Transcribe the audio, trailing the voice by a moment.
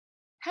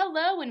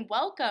Hello and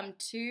welcome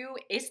to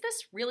Is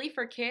This Really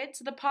for Kids?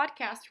 The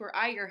podcast where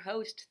I, your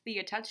host,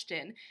 Thea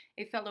Touchton,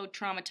 a fellow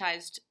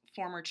traumatized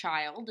former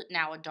child,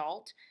 now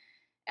adult,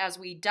 as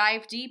we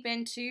dive deep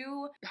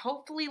into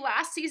hopefully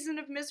last season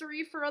of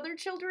misery for other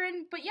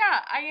children. But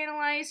yeah, I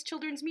analyze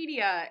children's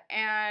media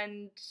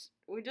and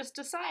we just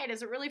decide,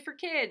 is it really for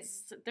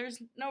kids?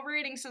 There's no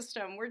rating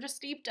system. We're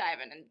just deep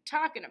diving and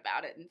talking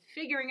about it and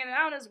figuring it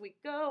out as we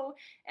go.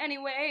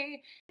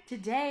 Anyway,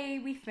 today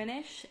we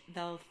finish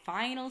the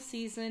final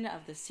season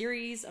of the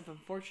series of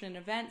Unfortunate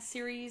Events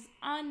series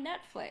on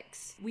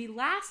Netflix. We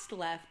last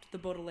left the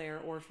Baudelaire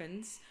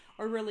orphans,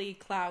 or really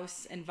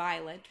Klaus and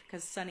Violet,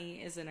 because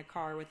Sunny is in a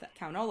car with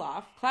Count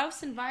Olaf.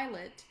 Klaus and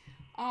Violet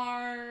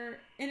are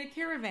in a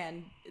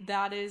caravan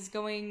that is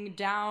going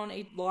down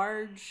a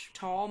large,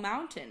 tall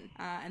mountain,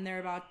 and they're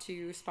about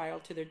to spiral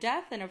to their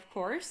death. And of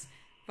course,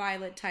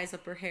 Violet ties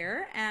up her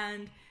hair,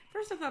 and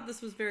first I thought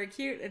this was very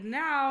cute, and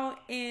now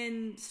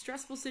in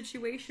stressful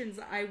situations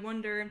I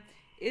wonder,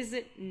 is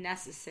it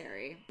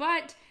necessary?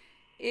 But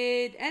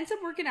it ends up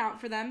working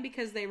out for them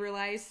because they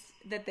realize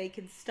that they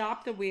can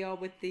stop the wheel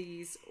with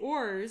these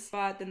oars,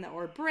 but then the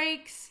oar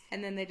breaks,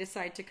 and then they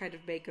decide to kind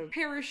of make a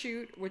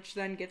parachute, which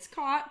then gets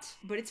caught,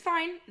 but it's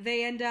fine.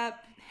 They end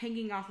up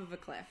hanging off of a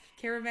cliff.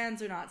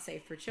 Caravans are not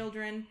safe for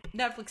children.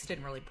 Netflix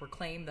didn't really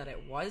proclaim that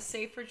it was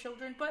safe for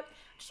children, but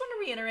I just want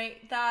to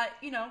reiterate that,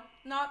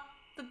 not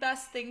the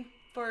best thing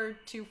for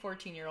two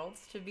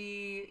 14-year-olds to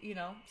be,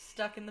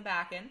 stuck in the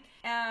back end.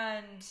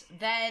 And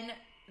then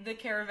the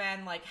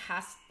caravan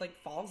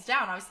falls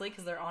down, obviously,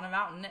 because they're on a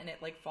mountain and it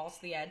falls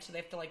to the edge, so they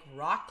have to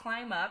rock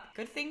climb up.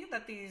 Good thing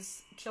that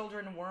these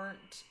children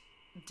weren't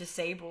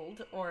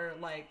disabled or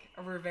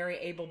were very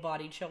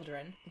able-bodied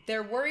children.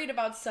 They're worried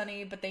about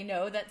Sunny, but they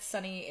know that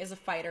Sunny is a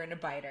fighter and a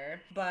biter.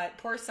 But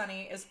poor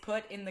Sunny is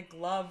put in the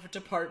glove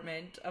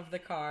department of the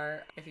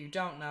car. If you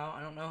don't know,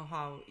 I don't know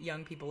how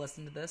young people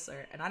listen to this,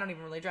 and I don't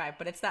even really drive,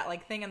 but it's that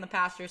thing on the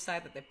passenger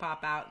side that they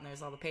pop out and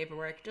there's all the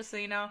paperwork. Just so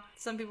you know,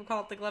 some people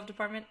call it the glove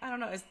department. I don't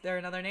know, is there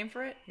another name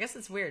for it? I guess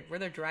it's weird. Were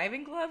there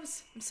driving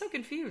gloves? I'm so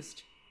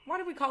confused. Why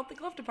do we call it the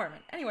glove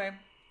department? Anyway,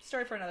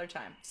 story for another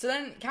time. So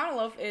then Count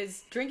Olaf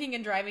is drinking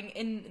and driving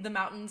in the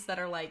mountains that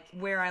are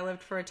where I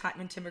lived for a time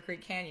in Timber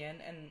Creek Canyon,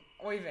 and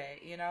oy vey,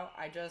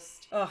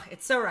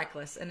 it's so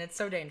reckless and it's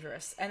so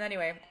dangerous. And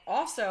anyway,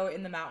 also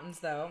in the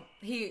mountains though,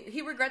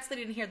 he regrets that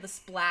he didn't hear the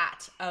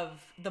splat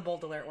of the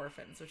Baudelaire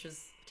orphans, which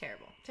is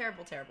terrible.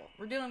 Terrible, terrible.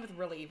 We're dealing with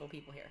really evil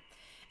people here.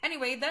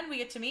 Anyway, then we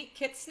get to meet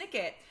Kit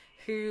Snicket,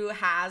 who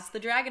has the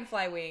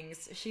dragonfly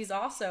wings. She's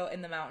also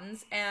in the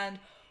mountains, and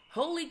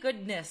holy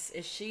goodness,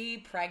 is she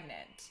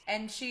pregnant.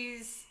 And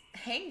she's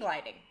hang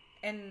gliding.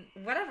 And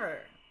whatever.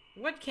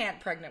 What can't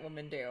pregnant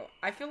women do?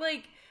 I feel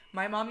like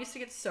my mom used to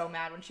get so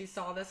mad when she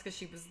saw this because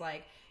she was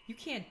like, you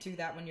can't do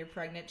that when you're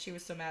pregnant. She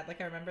was so mad.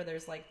 I remember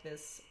there's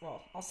this,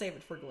 well, I'll save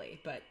it for Glee,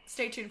 but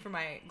stay tuned for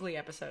my Glee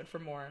episode for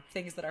more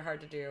things that are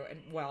hard to do and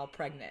while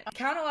pregnant.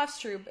 Count Olaf's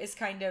troop is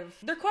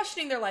they're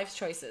questioning their life's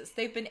choices.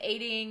 They've been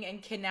aiding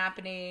and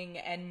kidnapping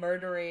and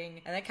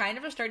murdering, and they kind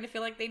of are starting to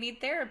feel like they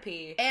need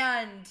therapy.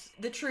 And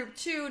the troop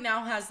too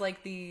now has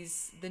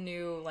the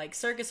new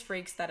circus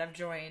freaks that have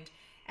joined.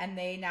 And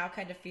they now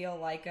kind of feel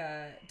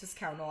does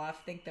Count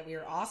Olaf think that we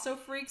are also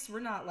freaks? We're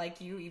not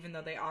like you, even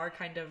though they are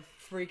kind of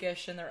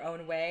freakish in their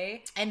own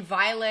way. And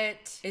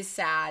Violet is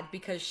sad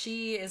because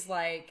she is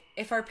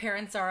if our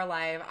parents are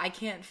alive, I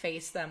can't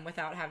face them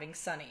without having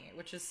Sunny,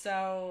 which is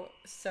so,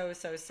 so,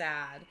 so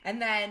sad.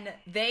 And then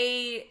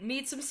they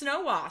meet some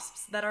snow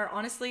wasps that are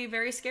honestly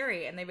very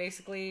scary, and they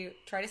basically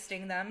try to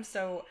sting them.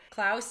 So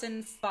Klaus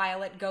and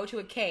Violet go to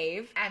a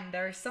cave, and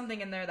there's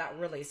something in there that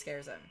really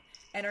scares them.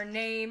 And her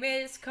name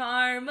is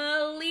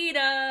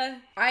Carmelita.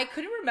 I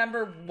couldn't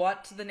remember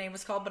what the name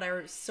was called, but I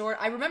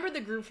remember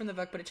the group from the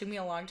book, but it took me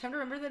a long time to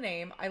remember the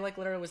name. I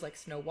literally was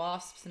Snow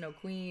Wasp, Snow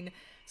Queen,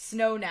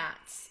 Snow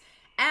Gnats.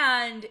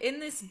 And in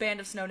this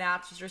band of Snow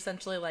Gnats, which are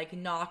essentially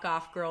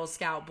knockoff Girl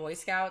Scout, Boy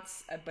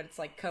Scouts, but it's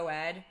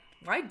co-ed.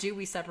 Why do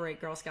we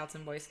separate Girl Scouts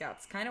and Boy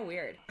Scouts? Kind of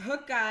weird.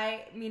 Hook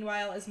Guy,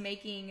 meanwhile, is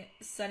making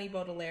Sunny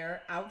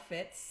Baudelaire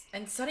outfits.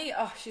 And Sunny,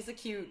 she's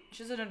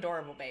an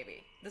adorable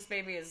baby. This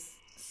baby is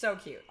so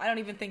cute. I don't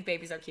even think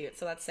babies are cute,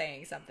 so that's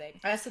saying something.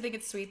 I also think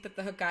it's sweet that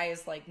the Hook Guy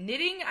is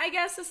knitting, I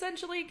guess,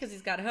 essentially, because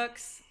he's got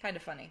hooks. Kind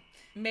of funny.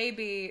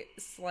 Maybe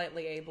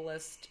slightly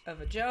ableist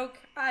of a joke.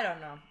 I don't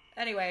know.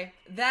 Anyway,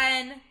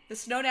 then the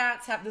Snow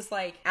Gnats have this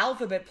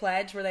alphabet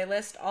pledge where they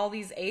list all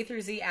these A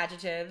through Z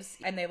adjectives,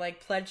 and they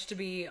pledge to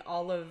be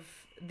all of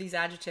these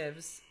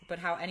adjectives, but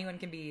how anyone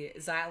can be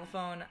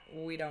xylophone,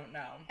 we don't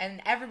know.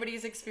 And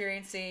everybody's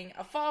experiencing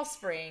a fall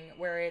spring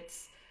where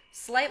it's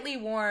slightly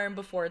warm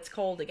before it's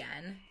cold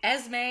again.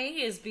 Esme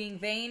is being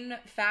vain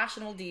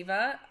fashionable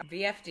diva,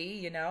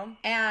 VFD,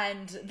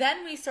 And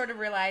then we sort of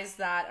realized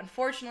that,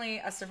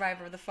 unfortunately, a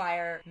survivor of the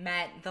fire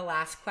met the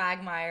last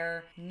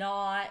Quagmire,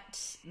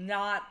 not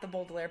the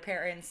Baudelaire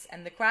parents.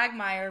 And the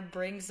Quagmire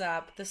brings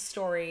up the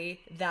story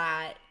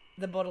that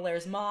the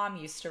Baudelaire's mom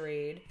used to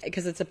read,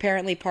 because it's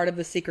apparently part of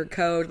the secret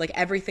code. Like,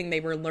 everything they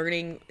were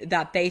learning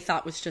that they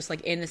thought was just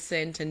like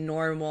innocent and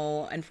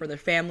normal and for their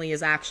family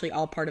is actually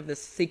all part of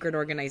this secret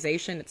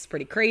organization. It's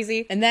pretty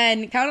crazy. And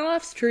then Count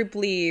Olaf's troop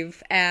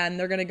leave, and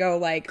they're gonna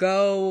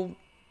go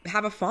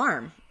have a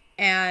farm,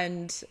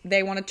 and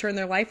they want to turn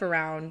their life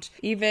around.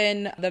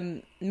 Even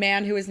the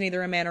man who is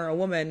neither a man or a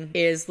woman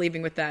is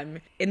leaving with them.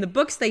 In the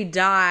books, they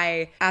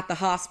die at the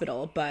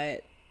hospital,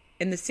 but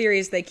in the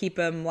series, they keep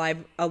him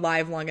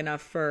alive long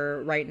enough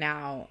for right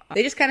now.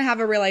 They just kind of have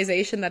a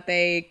realization that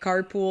they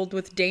carpooled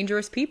with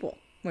dangerous people,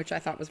 which I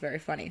thought was very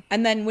funny.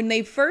 And then when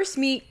they first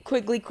meet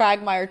Quigley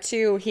Quagmire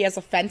too, he has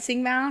a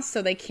fencing mask,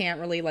 so they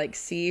can't really like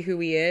see who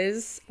he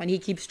is. And he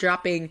keeps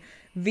dropping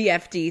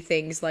VFD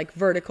things like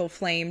vertical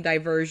flame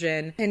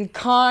diversion. And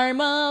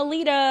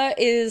Carmelita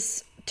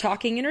is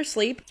talking in her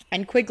sleep,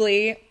 and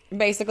Quigley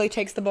basically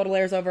takes the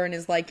Baudelaires over and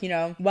is like,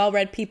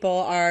 well-read people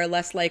are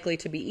less likely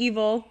to be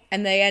evil.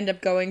 And they end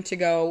up going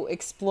to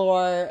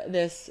explore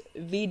this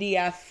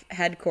VDF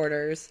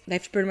headquarters. They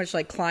have to pretty much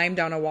like climb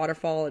down a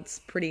waterfall. It's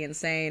pretty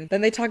insane.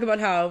 Then they talk about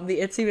how the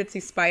Itsy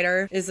Bitsy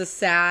Spider is a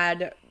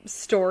sad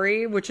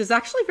story, which is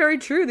actually very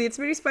true. The Itsy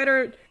Bitsy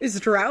Spider is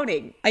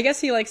drowning. I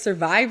guess he like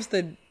survives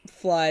the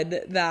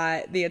flood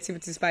that the Itsy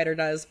Bitsy Spider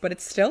does, but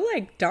it's still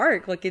like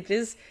dark. Like it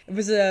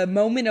was a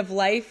moment of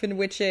life in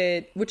which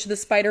the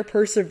spider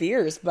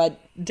perseveres, but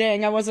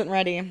dang, I wasn't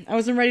ready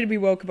to be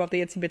woke about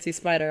the Itsy Bitsy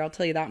Spider, I'll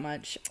tell you that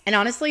much. And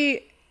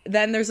honestly,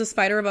 then there's a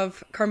spider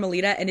above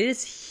Carmelita, and it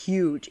is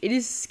huge. It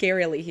is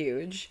scarily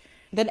huge.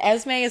 Then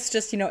Esme is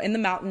just, in the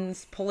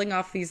mountains pulling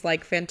off these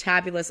like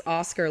fantabulous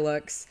Oscar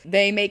looks.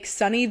 They make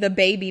Sunny the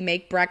baby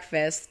make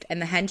breakfast, and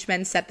the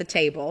henchmen set the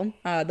table.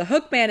 The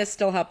Hookman is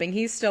still helping.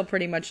 He's still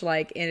pretty much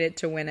like in it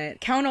to win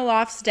it. Count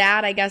Olaf's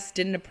dad, I guess,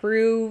 didn't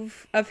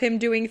approve of him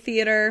doing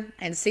theater.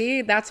 And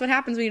see, that's what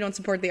happens when you don't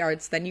support the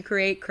arts. Then you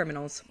create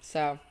criminals.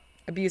 So,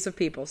 abusive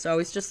people. So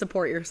always just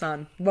support your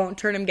son. Won't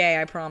turn him gay,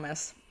 I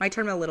promise. Might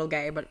turn him a little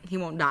gay, but he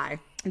won't die.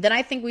 Then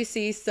I think we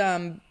see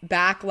some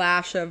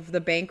backlash of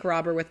the bank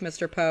robber with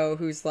Mr. Poe,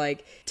 who's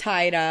like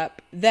tied up.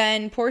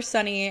 Then poor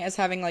Sunny is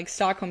having like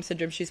Stockholm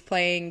syndrome. She's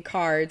playing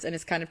cards and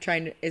is kind of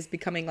is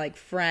becoming like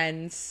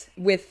friends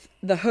with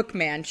the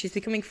Hookman. She's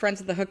becoming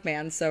friends with the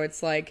Hookman, so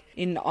it's like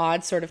an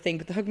odd sort of thing.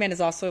 But the Hookman is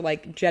also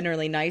like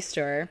generally nice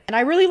to her. And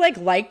I really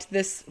liked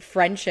this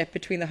friendship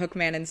between the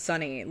Hookman and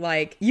Sunny.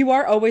 Like, you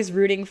are always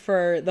rooting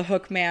for the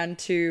Hookman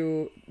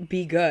to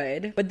be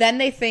good, but then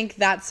they think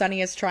that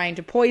Sunny is trying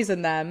to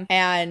poison them,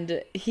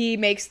 and he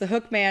makes the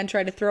Hookman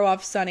try to throw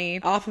off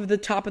Sunny off of the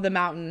top of the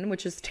mountain,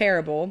 which is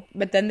terrible.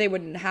 But then they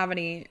wouldn't have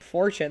any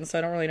fortune, so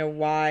I don't really know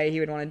why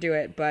he would want to do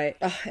it. But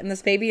and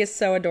this baby is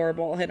so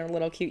adorable in her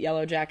little cute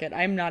yellow jacket.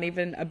 I'm not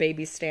even a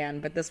baby stan,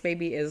 but this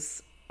baby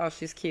is,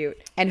 she's cute.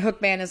 And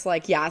Hookman is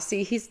like, yeah,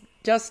 see, he's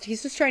just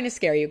trying to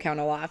scare you, Count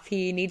Olaf.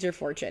 He needs your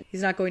fortune.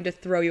 He's not going to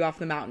throw you off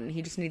the mountain.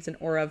 He just needs an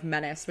aura of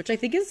menace, which I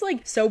think is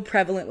like so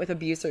prevalent with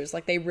abusers.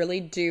 Like, they really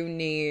do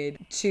need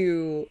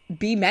to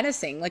be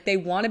menacing. Like, they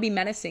want to be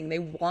menacing. They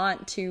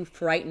want to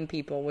frighten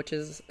people, which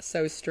is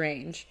so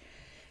strange.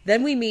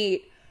 Then we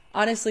meet,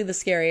 honestly, the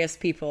scariest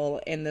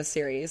people in this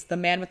series. The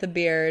man with the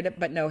beard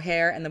but no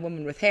hair, and the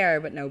woman with hair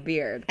but no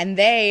beard. And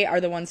they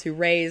are the ones who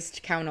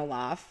raised Count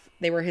Olaf.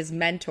 They were his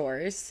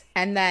mentors.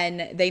 And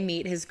then they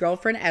meet his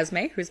girlfriend,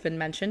 Esme, who's been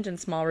mentioned in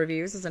small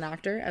reviews as an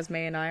actor. Esme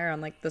and I are on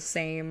like the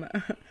same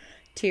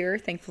tier.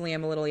 Thankfully,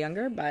 I'm a little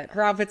younger, but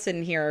her outfits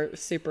in here are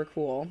super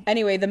cool.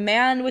 Anyway, the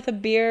man with a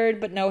beard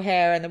but no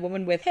hair and the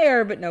woman with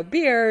hair but no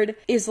beard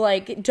is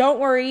like, don't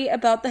worry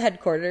about the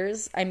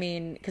headquarters. I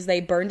mean, because they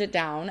burned it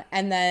down,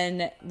 and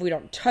then we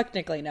don't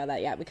technically know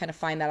that yet. We kind of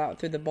find that out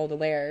through the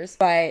Baudelaires,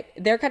 but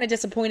they're kind of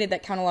disappointed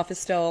that Count Olaf is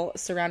still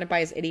surrounded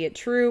by his idiot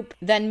troop.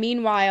 Then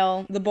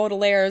meanwhile, the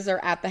Baudelaires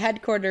are at the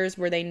headquarters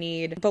where they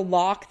need the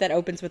lock that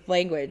opens with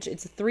language.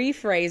 It's 3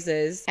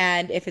 phrases,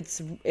 and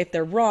if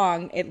they're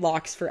wrong, it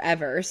locks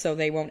forever. So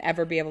they won't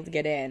ever be able to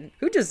get in.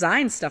 Who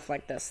designs stuff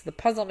like this? The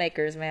puzzle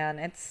makers, man.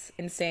 It's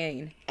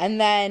insane.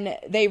 And then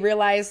they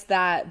realize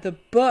that the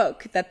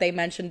book that they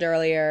mentioned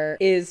earlier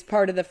is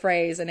part of the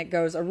phrase, and it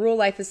goes, "A rule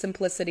life is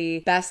simplicity,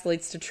 best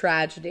leads to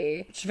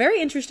tragedy." It's a very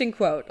interesting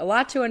quote. A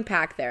lot to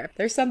unpack there.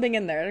 There's something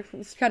in there.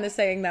 It's kind of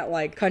saying that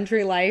like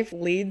country life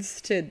leads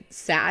to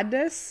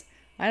sadness.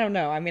 I don't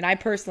know. I mean, I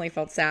personally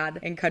felt sad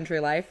in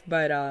country life,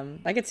 but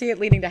I could see it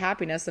leading to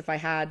happiness if I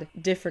had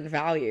different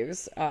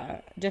values,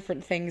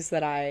 different things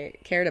that I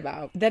cared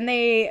about. Then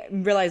they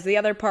realize the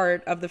other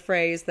part of the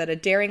phrase, that a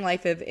daring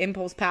life of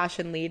impulse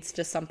passion leads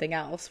to something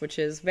else, which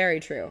is very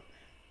true.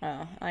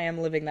 I am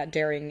living that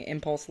daring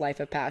impulse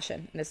life of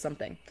passion, and it's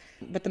something.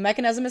 But the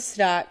mechanism is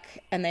stuck,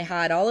 and they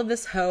had all of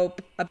this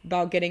hope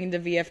about getting into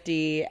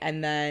VFD,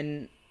 and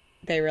then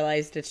they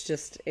realized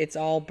it's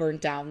all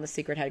burnt down, the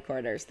secret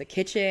headquarters. The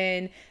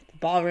kitchen, the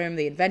ballroom,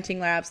 the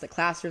inventing labs, the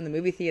classroom, the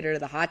movie theater,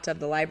 the hot tub,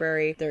 the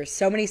library. There's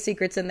so many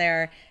secrets in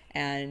there,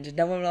 and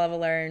no one will ever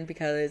learn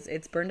because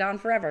it's burned down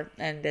forever,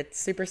 and it's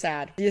super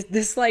sad.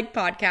 This like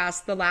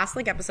podcast, the last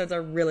like episodes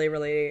are really,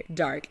 really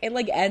dark. It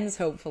like ends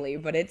hopefully,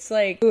 but it's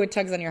like, ooh, it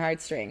tugs on your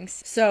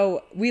heartstrings.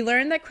 So we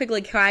learned that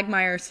Quigley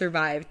Quagmire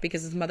survived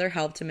because his mother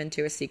helped him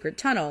into a secret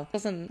tunnel.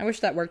 Listen, I wish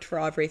that worked for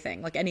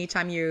everything. Like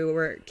anytime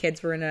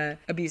kids were in a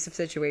abusive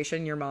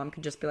situation, your mom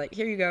could just be like,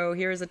 here you go,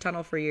 here's a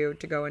tunnel for you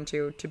to go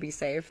into to be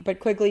safe. But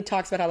Quigley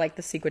talks about how like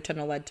the secret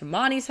tunnel led to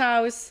Monty's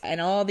house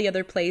and all the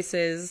other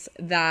places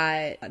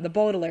that the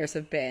Baudelaires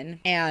have been.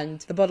 And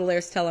the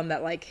Baudelaires tell him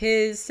that like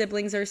his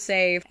siblings are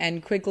safe,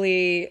 and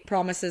Quigley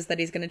promises that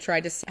he's going to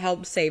try to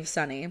help save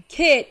Sunny.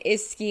 Kit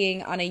is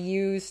skiing on a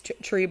used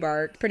tree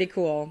bark. Pretty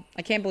cool.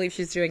 I can't believe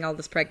she's doing all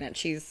this pregnant.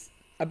 She's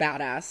a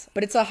badass.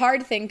 But it's a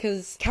hard thing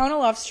because Count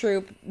Olaf's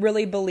troop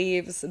really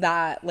believes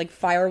that like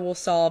fire will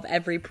solve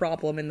every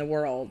problem in the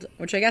world,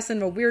 which I guess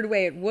in a weird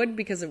way it would,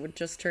 because it would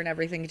just turn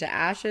everything to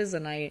ashes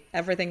and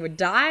everything would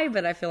die,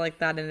 but I feel like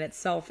that in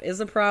itself is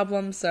a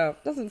problem, so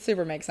it doesn't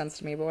super make sense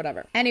to me, but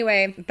whatever.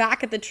 Anyway,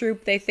 back at the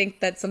troop, they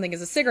think that something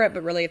is a cigarette,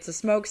 but really it's a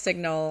smoke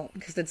signal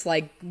because it's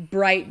like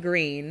bright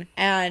green.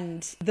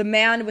 And the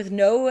man with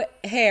no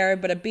hair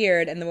but a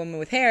beard and the woman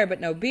with hair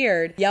but no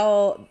beard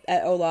yell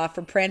at Olaf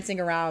for prancing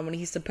around when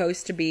he's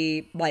supposed to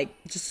be like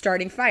just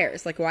starting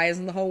fires. Like, why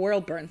isn't the whole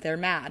world burnt? They're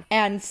mad.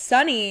 And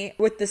Sunny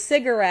with the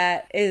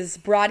cigarette is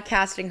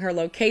broadcasting her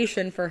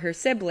location for her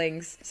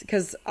siblings,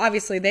 because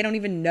obviously they don't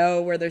even know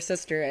where their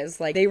sister is.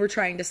 Like, they were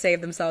trying to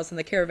save themselves in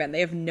the caravan. They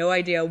have no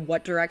idea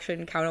what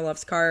direction Count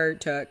Olaf's car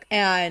took,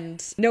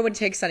 and no one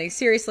takes Sunny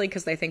seriously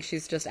because they think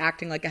she's just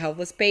acting like a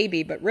helpless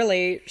baby, but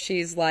really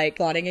she's like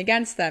plotting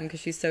against them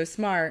because she's so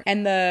smart.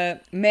 And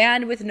the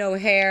man with no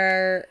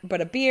hair but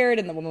a beard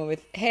and the woman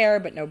with hair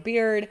but no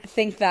beard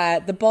think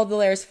that the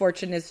Baudelaires'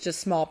 fortune is just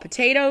small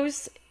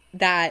potatoes,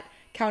 that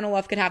Count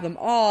Olaf could have them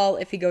all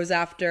if he goes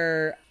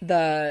after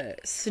the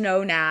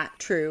Snow Gnat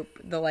troop,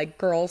 the like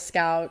Girl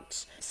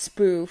Scout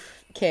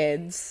spoof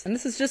kids. And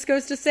this just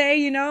goes to say,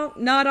 you know,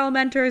 not all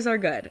mentors are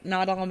good.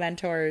 Not all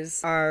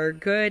mentors are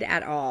good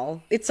at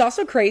all. It's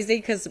also crazy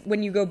because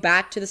when you go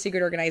back to the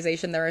secret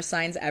organization, there are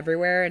signs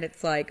everywhere, and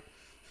it's like,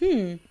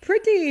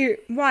 pretty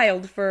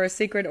wild for a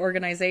secret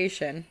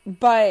organization.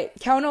 But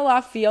Count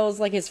Olaf feels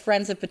like his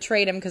friends have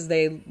betrayed him because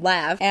they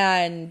left.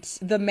 And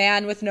the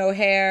man with no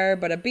hair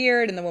but a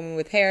beard and the woman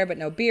with hair but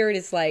no beard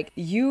is like,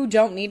 you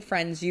don't need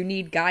friends, you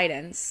need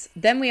guidance.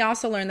 Then we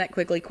also learn that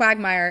Quigley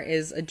Quagmire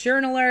is a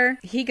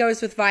journaler. He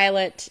goes with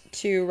Violet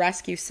to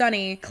rescue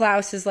Sunny.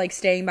 Klaus is like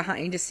staying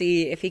behind to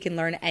see if he can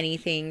learn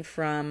anything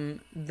from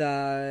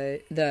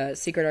the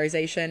secret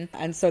organization.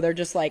 And so they're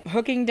just like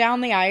hooking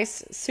down the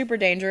ice. Super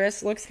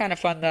dangerous. Looks kind of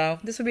fun though.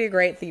 This would be a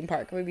great theme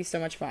park. It would be so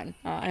much fun.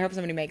 I hope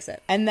somebody makes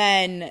it. And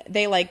then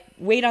they like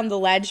wait on the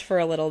ledge for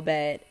a little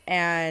bit,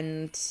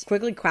 and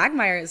Quigley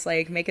Quagmire is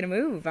like making a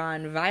move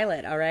on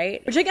Violet, all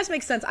right? Which I guess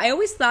makes sense. I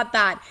always thought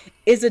that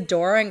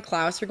Isadora and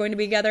Klaus were going to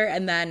be together,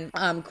 and then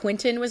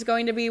Quentin was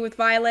going to be with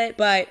Violet,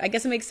 but I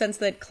guess it makes sense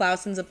that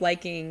Klaus ends up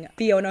liking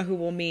Fiona, who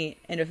we'll meet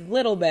in a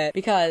little bit,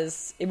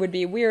 because it would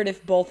be weird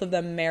if both of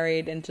them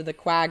married into the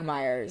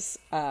Quagmires,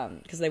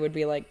 because they would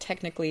be like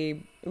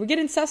technically, it would get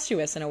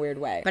incestuous in a weird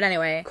way. But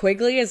anyway,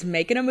 Quigley is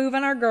making a move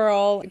on our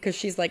girl because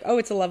she's like, oh,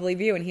 it's a lovely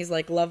view. And he's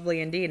like,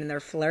 lovely indeed. And they're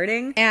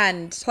flirting.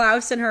 And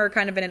Klaus and her are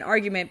kind of in an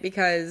argument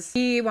because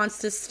he wants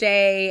to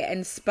stay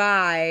and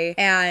spy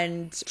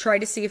and try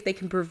to see if they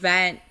can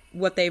prevent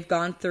what they've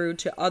gone through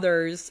to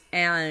others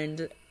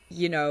and,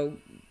 you know,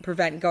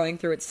 prevent going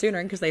through it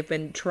sooner because they've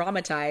been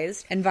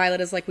traumatized. And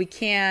Violet is like, we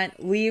can't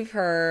leave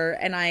her,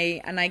 and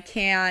I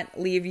can't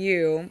leave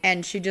you.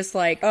 And she just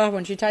like, oh,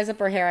 when she ties up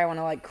her hair, I want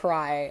to like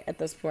cry at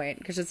this point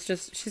because it's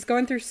just, she's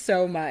going through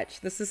so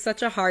much. This is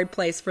such a hard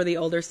place for the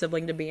older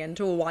sibling to be in.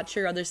 To watch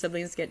your other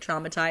siblings get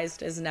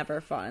traumatized is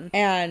never fun.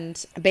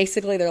 And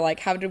basically they're like,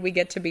 how did we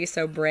get to be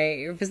so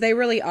brave? Because they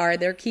really are.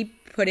 They keep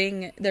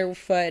putting their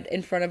foot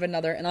in front of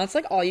another, and that's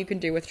like all you can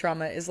do with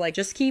trauma is like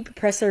just keep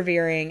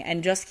persevering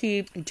and just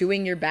keep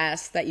doing your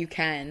best that you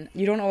can.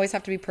 You don't always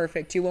have to be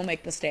perfect. You will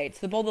make mistakes.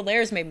 The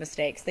Baudelaires made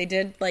mistakes. They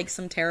did like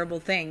some terrible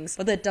things,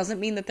 but that doesn't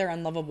mean that they're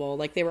unlovable.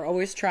 Like, they were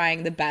always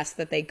trying the best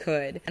that they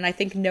could, and I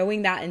think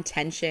knowing that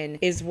intention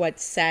is what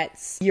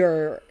sets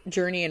your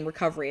journey in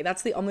recovery.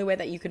 That's the only way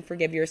that you can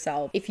forgive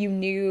yourself, if you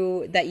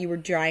knew that you were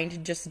trying to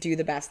just do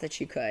the best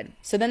that you could.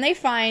 So then they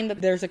find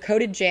that there's a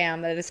coded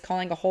jam that is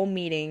calling a whole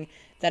meeting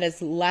that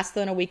is less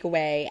than a week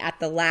away at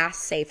the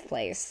last safe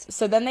place.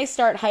 So then they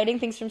start hiding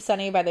things from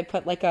Sunny by they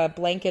put like a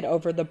blanket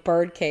over the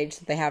bird cage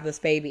that they have this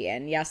baby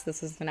in. Yes,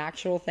 this is an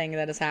actual thing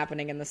that is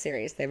happening in the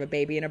series. They have a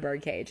baby in a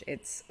bird cage.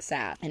 It's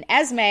sad. And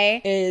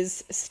Esme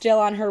is still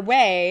on her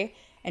way,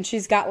 and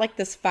she's got like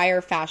this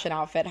fire fashion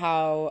outfit,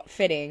 how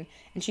fitting,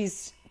 and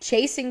she's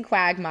chasing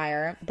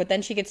Quagmire, but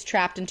then she gets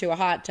trapped into a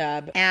hot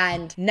tub,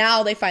 and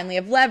now they finally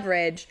have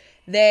leverage.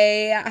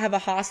 They have a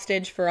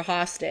hostage for a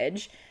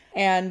hostage.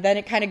 And then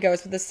it kind of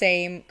goes with the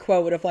same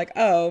quote of like,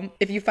 oh,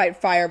 if you fight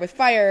fire with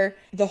fire,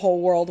 the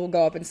whole world will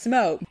go up in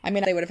smoke. I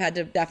mean, they would have had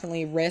to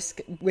definitely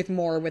risk with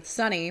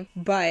Sunny,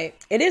 but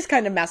it is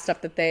kind of messed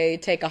up that they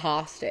take a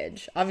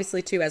hostage.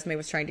 Obviously, too, Esme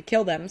was trying to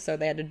kill them, so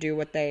they had to do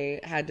what they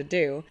had to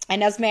do.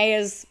 And Esme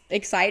is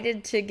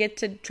excited to get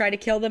to try to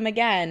kill them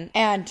again.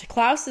 And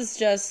Klaus is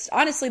just,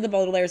 honestly, the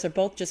Baudelaires are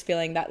both just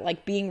feeling that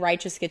like being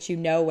righteous gets you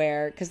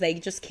nowhere because they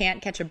just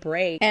can't catch a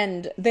break.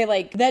 And they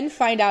like then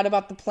find out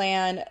about the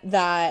plan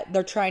that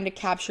they're trying to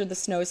capture the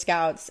Snow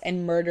Scouts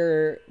and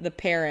murder the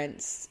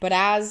parents. But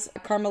as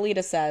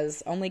Carmelita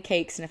says, only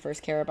cake sniffers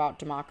care about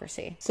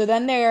democracy. So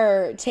then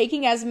they're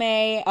taking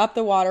Esme up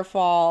the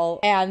waterfall,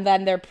 and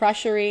then they're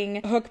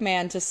pressuring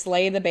Hookman to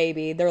slay the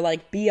baby. They're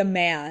like, be a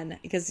man,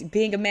 because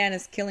being a man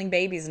is killing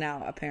babies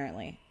now,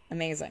 apparently.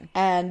 Amazing.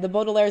 And the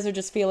Baudelaires are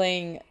just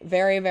feeling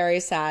very,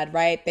 very sad,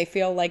 right? They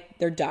feel like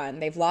they're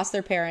done. They've lost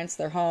their parents,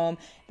 their home,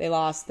 they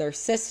lost their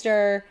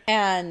sister,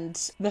 and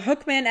the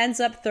Hookman ends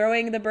up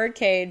throwing the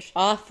birdcage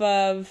off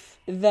of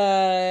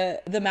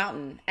the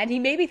mountain. And he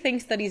maybe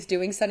thinks that he's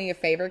doing Sunny a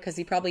favor because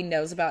he probably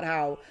knows about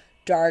how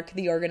dark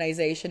the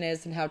organization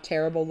is and how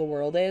terrible the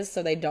world is,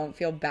 so they don't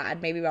feel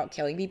bad maybe about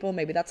killing people.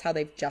 Maybe that's how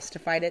they've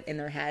justified it in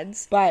their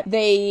heads. But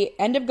they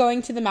end up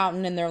going to the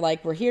mountain and they're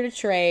like, we're here to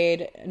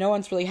trade. No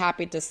one's really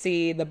happy to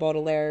see the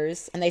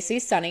Baudelaires. And they see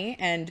Sunny,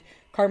 and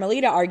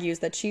Carmelita argues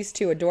that she's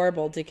too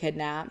adorable to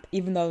kidnap,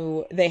 even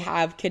though they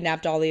have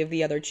kidnapped all of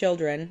the other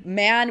children.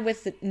 Man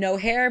with no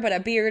hair but a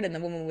beard, and the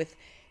woman with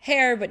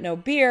hair but no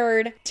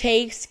beard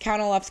takes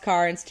Count Olaf's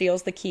car and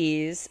steals the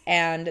keys,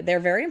 and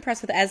they're very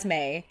impressed with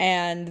Esme,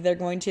 and they're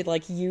going to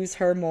like use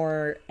her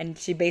more, and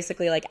she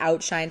basically like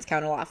outshines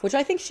Count Olaf, which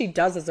I think she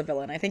does as a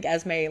villain. I think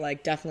Esme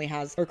like definitely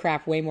has her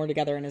crap way more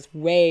together and is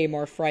way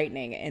more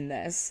frightening in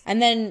this.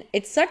 And then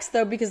it sucks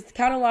though, because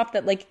Count Olaf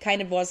that like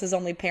kind of was his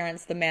only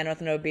parents, the man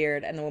with no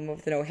beard and the woman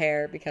with no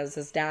hair, because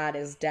his dad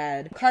is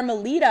dead.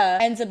 Carmelita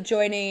ends up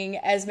joining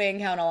Esme and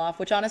Count Olaf,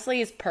 which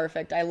honestly is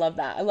perfect. I love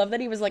that. I love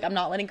that he was like, I'm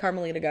not letting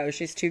Carmelita go.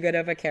 She's too good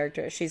of a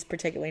character. She's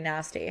particularly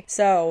nasty.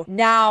 So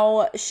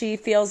now she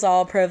feels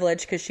all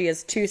privileged because she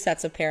has two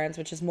sets of parents,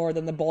 which is more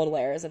than the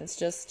Baudelaires, and it's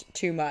just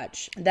too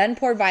much. Then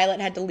poor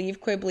Violet had to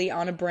leave Quibbly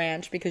on a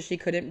branch because she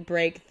couldn't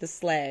break the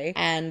sleigh,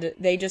 and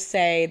they just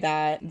say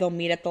that they'll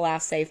meet at the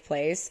last safe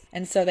place.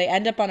 And so they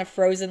end up on a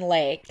frozen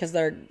lake because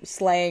they're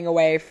slaying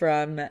away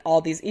from all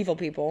these evil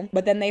people.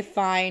 But then they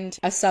find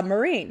a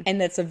submarine,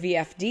 and it's a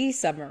VFD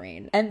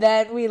submarine. And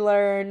then we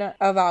learn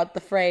about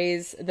the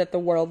phrase that the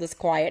world is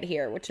quiet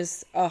here, which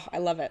is, oh, I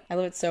love it. I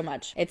love it so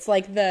much. It's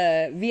like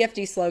the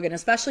VFD slogan,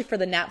 especially for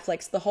the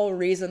Netflix. The whole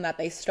reason that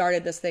they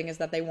started this thing is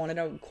that they wanted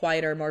a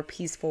quieter, more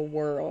peaceful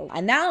world.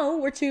 And now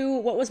we're to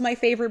what was my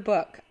favorite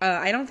book.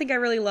 I don't think I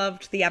really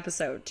loved the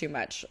episode too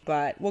much,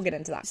 but we'll get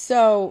into that.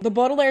 So the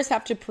Baudelaires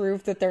have to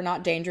prove that they're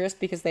not dangerous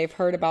because they've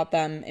heard about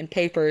them in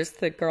papers,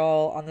 the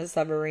girl on the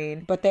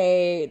submarine. But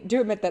they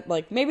do admit that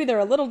like maybe they're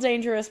a little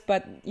dangerous,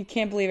 but you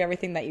can't believe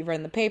everything that you've read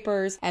in the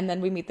papers. And then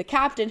we meet the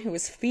captain, who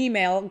is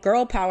female,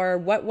 girl power,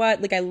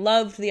 what? Like, I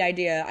loved the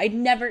idea. I'd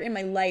never in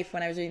my life,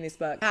 when I was reading this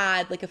book,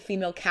 had like a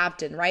female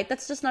captain, right?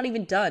 That's just not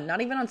even done.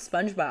 Not even on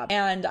SpongeBob.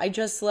 And I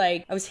just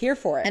like, I was here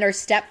for it. And her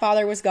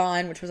stepfather was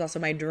gone, which was also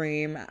my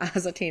dream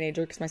as a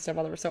teenager because my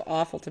stepfather was so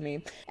awful to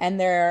me. And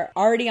they're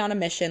already on a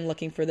mission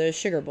looking for the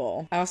sugar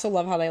bowl. I also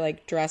love how they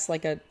like dress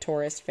like a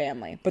tourist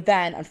family. But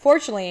then,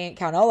 unfortunately,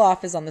 Count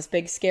Olaf is on this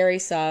big scary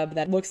sub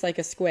that looks like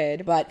a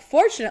squid. But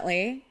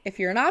fortunately, if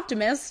you're an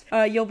optimist,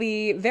 you'll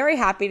be very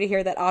happy to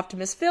hear that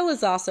Optimus Phil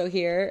is also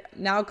here,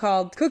 now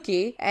called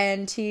Cookie,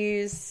 and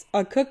he's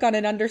a cook on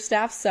an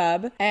understaffed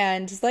sub,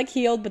 and he's like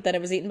healed, but then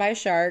it was eaten by a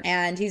shark,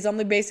 and he's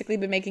only basically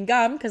been making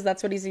gum because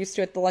that's what he's used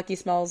to at the Lucky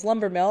Smells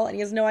lumber mill, and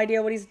he has no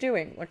idea what he's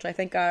doing, which I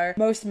think are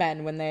most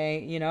men when they,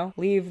 you know,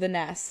 leave the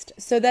nest.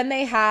 So then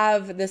they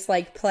have this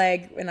like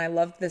plague, and I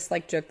love this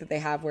like joke that they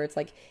have where it's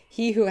like,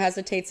 he who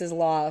hesitates is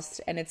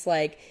lost, and it's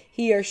like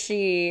he or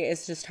she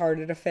is just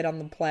harder to fit on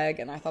the plague,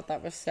 and I thought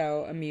that was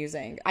so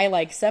amusing. I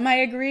like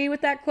semi-agree with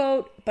that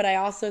quote, but I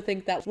also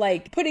think that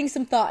like putting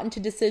some thought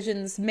into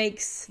decisions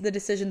makes the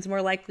decisions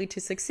more likely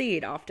to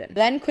succeed often.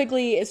 Then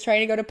Quigley is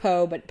trying to go to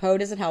Poe, but Poe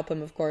doesn't help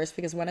him, of course,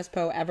 because when has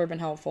Poe ever been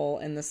helpful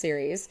in the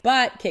series?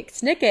 But Kit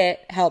Snicket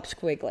helps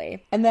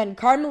Quigley. And then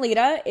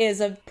Carmelita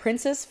is a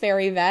princess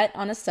fairy vet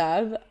on a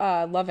sub.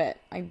 Love it.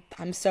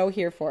 I'm so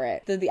here for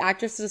it. The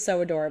actress is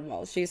so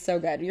adorable. She's so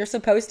good. You're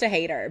supposed to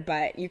hate her,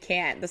 but you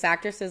can't. This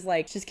actress is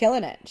like, she's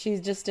killing it. She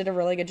just did a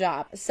really good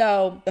job.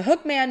 So the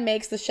Hookman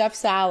makes the chef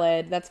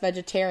salad that's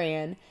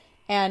vegetarian,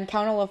 and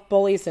Count Olaf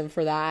bullies him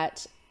for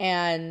that,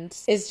 and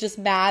is just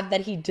mad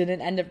that he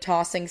didn't end up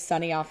tossing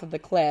Sunny off of the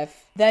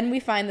cliff. Then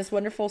we find this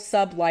wonderful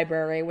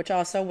sub-library, which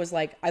also was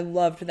like, I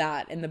loved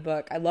that in the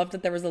book. I loved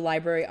that there was a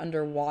library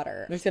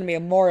underwater. There's gonna be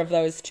more of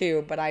those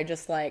too, but I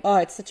just like, oh,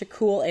 it's such a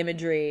cool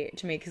imagery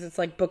to me because it's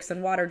like books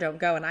and water don't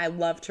go, and I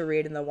love to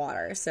read in the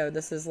water. So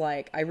this is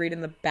like, I read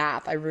in the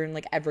bath. I read in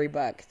like every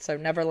book, so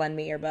never lend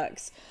me your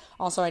books.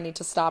 Also, I need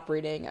to stop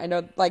reading. I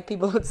know like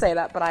people would say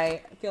that, but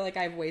I feel like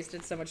I've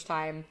wasted so much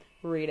time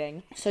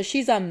reading. So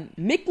she's a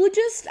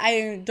mycologist.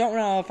 I don't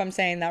know if I'm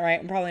saying that right.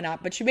 I'm probably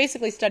not. But she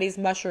basically studies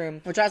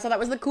mushroom, which I thought that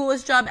was the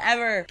coolest job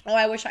ever. Oh,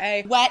 I wish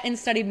I went and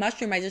studied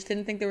mushroom. I just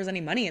didn't think there was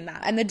any money in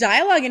that. And the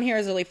dialogue in here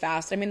is really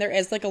fast. I mean, there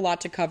is like a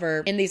lot to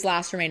cover in these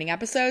last remaining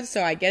episodes,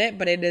 so I get it,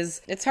 but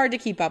it's hard to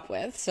keep up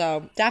with.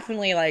 So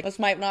definitely, like, this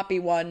might not be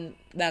one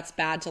that's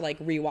bad to like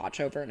rewatch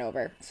over and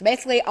over. So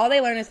basically all they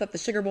learn is that the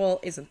sugar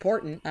bowl is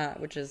important,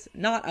 which is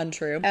not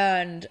untrue,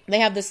 and they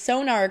have the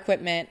sonar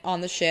equipment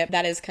on the ship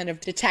that is kind of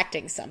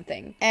detecting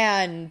something,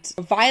 and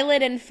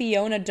Violet and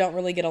Fiona don't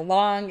really get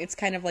along. It's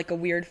kind of like a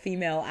weird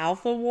female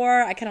alpha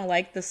war. I kind of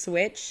like the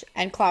switch,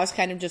 and Klaus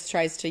kind of just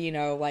tries to, you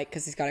know, like,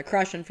 because he's got a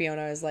crush on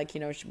Fiona, is like, you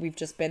know, we've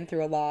just been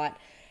through a lot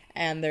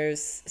and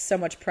there's so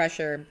much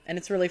pressure, and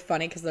it's really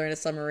funny because they're in a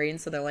submarine,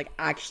 so there like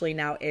actually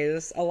now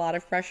is a lot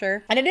of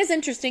pressure. And it is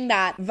interesting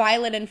that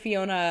Violet and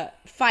Fiona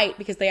fight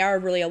because they are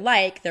really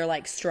alike. They're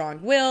like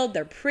strong-willed,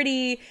 they're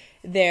pretty,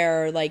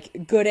 they're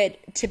like good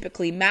at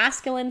typically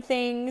masculine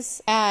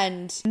things,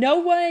 and no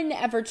one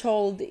ever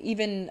told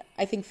even,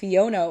 I think,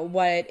 Fiona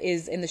what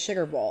is in the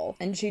sugar bowl,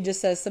 and she just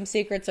says some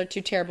secrets are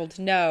too terrible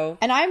to know.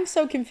 And I'm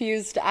so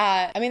confused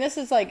at, I mean, this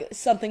is like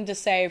something to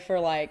say for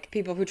like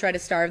people who try to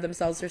starve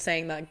themselves for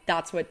saying that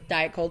that's what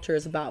diet culture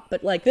is about,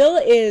 but like Bill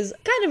is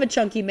kind of a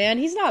chunky man.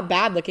 He's not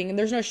bad looking, and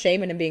there's no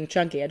shame in him being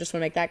chunky. I just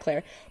want to make that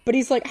clear. But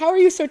he's like, how are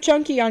you so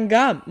chunky on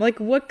gum? Like,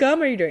 what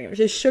gum are you doing?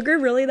 Is sugar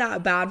really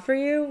that bad for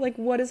you? Like,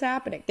 what is happening?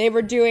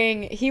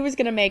 He was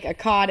gonna make a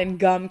cod and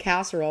gum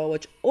casserole,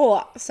 which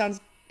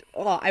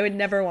I would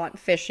never want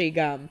fishy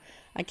gum.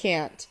 I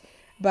can't.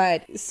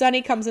 But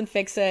Sunny comes and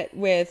fixes it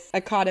with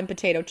a cod and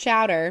potato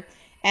chowder,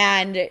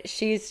 and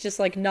she's just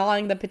like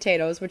gnawing the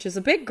potatoes, which is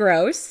a bit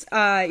gross.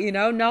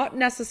 Not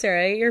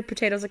necessary. Your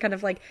potatoes are kind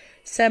of like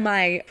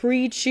semi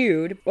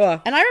pre-chewed.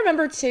 Ugh. And I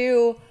remember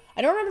too,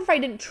 I don't remember if I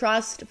didn't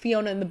trust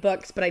Fiona in the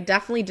books, but I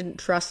definitely didn't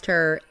trust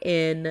her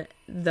in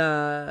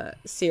the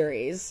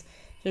series.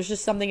 There's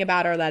just something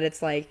about her that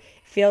it's like,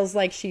 feels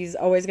like she's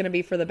always going to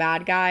be for the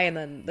bad guy, and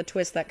then the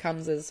twist that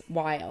comes is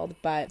wild.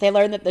 But they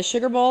learn that the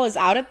sugar bowl is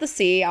out at the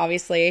sea,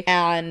 obviously,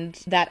 and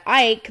that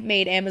Ike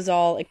made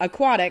Amazol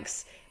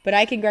Aquatics, but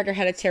Ike and Gregor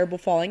had a terrible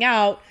falling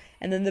out,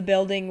 and then the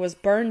building was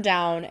burned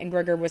down and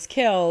Gregor was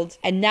killed.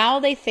 And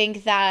now they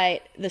think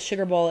that the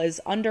sugar bowl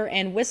is under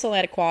and Whistle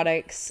at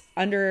Aquatics,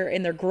 under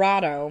in their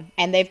grotto,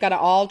 and they've got to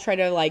all try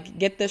to like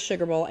get this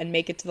sugar bowl and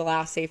make it to the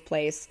last safe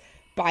place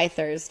by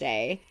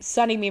Thursday.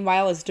 Sunny,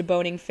 meanwhile, is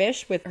deboning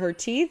fish with her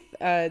teeth.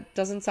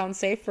 Doesn't sound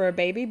safe for a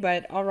baby,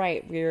 but all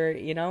right, we're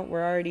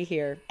already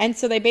here. And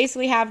so they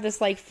basically have this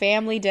like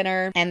family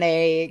dinner, and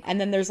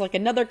then there's like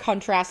another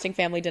contrasting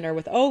family dinner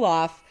with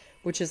Olaf,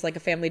 which is like a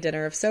family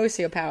dinner of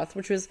sociopaths,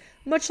 which was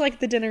much like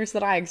the dinners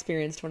that I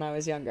experienced when I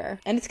was younger.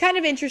 And it's kind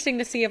of interesting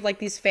to see of like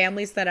these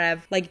families that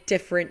have like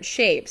different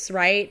shapes,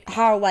 right?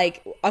 How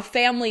like a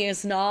family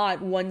is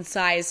not one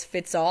size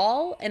fits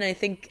all. And I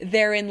think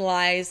therein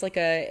lies like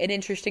an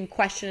interesting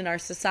question in our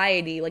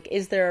society. Like,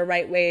 is there a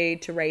right way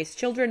to raise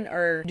children,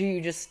 or do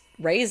you just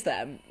raise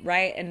them,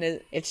 right?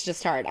 And it's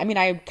just hard. I mean,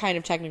 I kind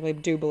of technically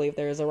do believe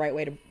there is a right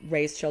way to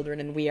raise children,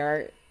 and we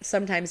are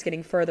sometimes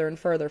getting further and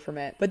further from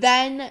it. But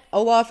then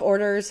Olaf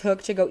orders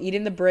Hook to go eat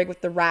in the brig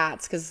with the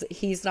rats because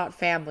he's not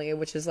family,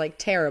 which is like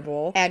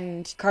terrible.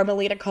 And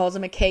Carmelita calls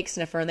him a cake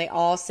sniffer, and they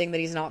all sing that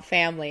he's not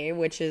family,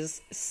 which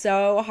is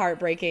so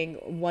heartbreaking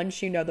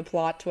once you know the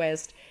plot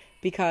twist,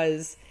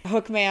 because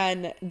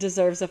Hookman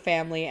deserves a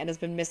family and has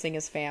been missing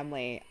his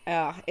family.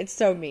 It's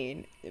so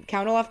mean.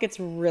 Count Olaf gets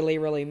really,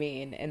 really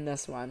mean in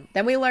this one.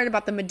 Then we learn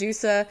about the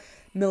Medusa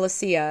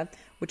milacea,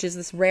 which is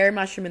this rare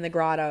mushroom in the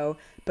grotto,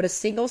 but a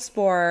single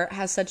spore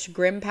has such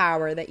grim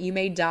power that you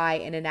may die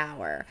in an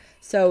hour.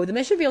 So the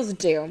mission feels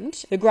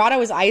doomed. The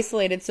grotto is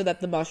isolated so that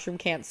the mushroom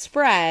can't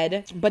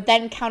spread, but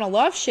then Count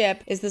Olaf's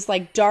ship is this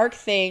like dark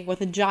thing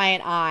with a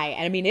giant eye,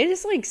 and I mean, it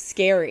is like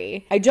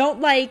scary. I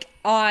don't like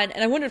and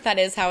I wonder if that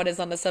is how it is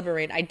on the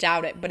submarine. I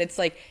doubt it, but it's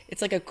like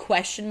a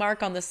question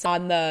mark on the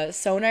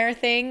sonar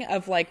thing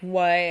of like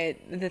what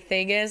the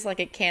thing is. Like,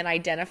 it can't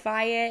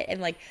identify it,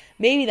 and like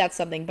maybe that's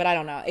something, but I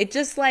don't know. It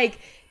just like,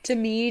 to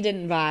me,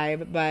 didn't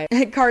vibe. But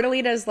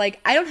Carmelita's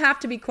like, I don't have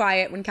to be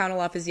quiet when Count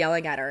Olaf is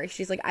yelling at her.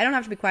 She's like, I don't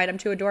have to be quiet, I'm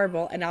too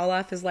adorable. And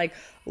Olaf is like,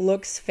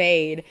 looks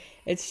fade.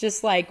 It's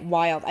just like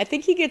wild. I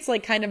think he gets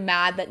like kind of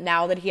mad that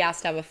now that he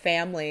has to have a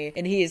family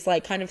and he's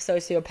like kind of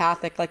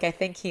sociopathic. Like, I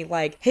think he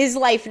like his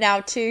life now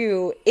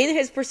too, in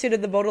his pursuit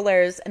of the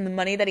Baudelaires and the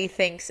money that he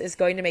thinks is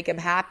going to make him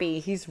happy,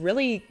 he's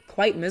really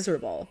quite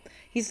miserable.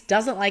 He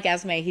doesn't like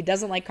Esme. He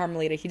doesn't like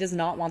Carmelita. He does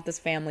not want this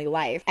family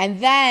life.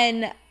 And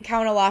then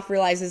Count Olaf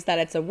realizes that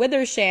it's a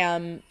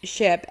Withersham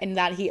ship and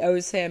that he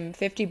owes him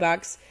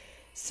 $50.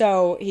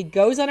 So he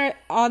goes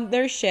on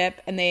their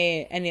ship, and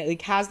he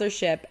has their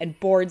ship and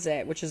boards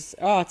it, which is,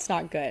 it's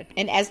not good.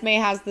 And Esme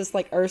has this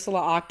like Ursula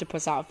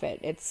octopus outfit.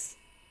 It's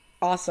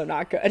also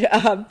not good.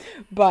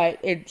 But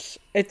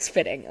It's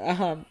fitting.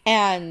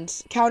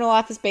 And Count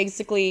Olaf is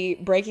basically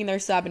breaking their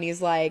sub, and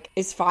he's like,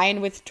 is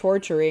fine with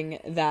torturing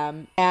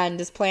them and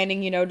is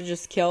planning, to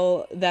just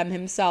kill them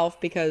himself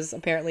because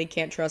apparently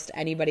can't trust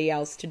anybody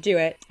else to do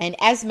it. And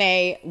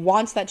Esme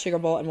wants that sugar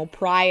bowl and will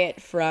pry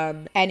it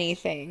from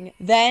anything.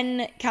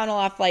 Then Count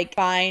Olaf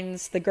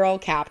finds the girl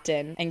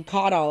captain and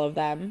caught all of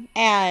them.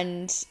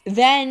 And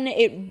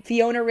then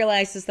Fiona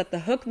realizes that the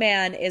Hook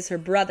Man is her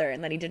brother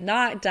and that he did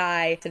not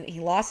die, and he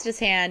lost his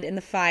hand in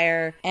the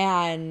fire.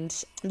 And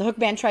the Hook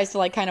Man tries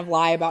to kind of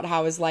lie about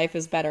how his life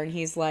is better, and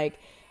he's like,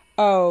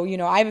 oh,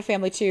 I have a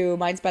family too,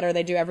 mine's better,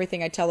 they do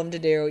everything I tell them to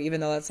do,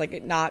 even though that's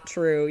not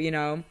true,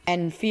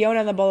 And Fiona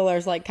and the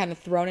Baudelaires kind of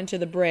thrown into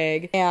the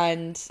brig,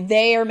 and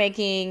they are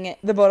making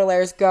the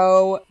Baudelaires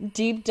go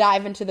deep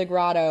dive into the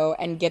grotto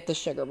and get the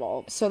sugar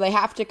bowl. So they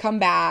have to come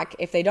back.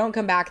 If they don't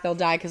come back, they'll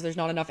die because there's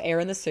not enough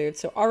air in the suit.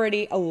 So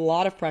already a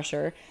lot of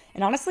pressure.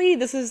 And honestly,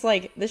 this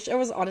show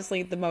was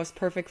honestly the most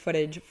perfect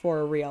footage for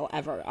a reel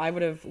ever. I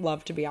would have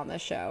loved to be on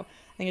this show.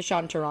 I think it's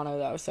shot in Toronto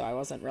though, so I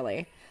wasn't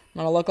really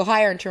I'm not a local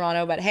hire in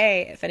Toronto, but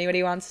hey, if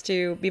anybody wants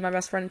to be my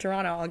best friend in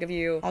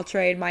Toronto, I'll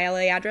trade my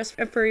LA address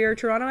for your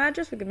Toronto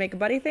address. We could make a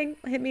buddy thing.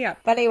 Hit me up.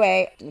 But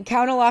anyway,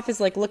 Count Olaf is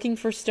looking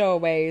for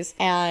stowaways,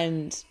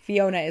 and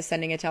Fiona is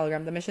sending a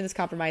telegram. The mission is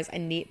compromised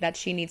and that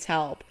she needs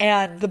help.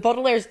 And the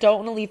Baudelaires don't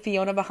want to leave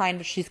Fiona behind,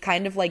 but she's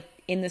kind of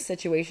in the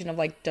situation of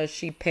does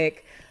she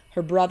pick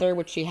her brother,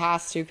 which she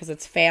has to because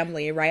it's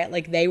family,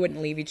 right? They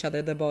wouldn't leave each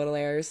other, the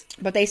Baudelaires.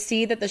 But they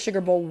see that the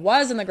sugar bowl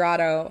was in the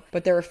grotto,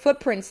 but there were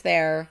footprints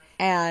there,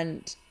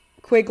 and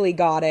Quigley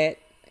got it.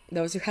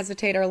 Those who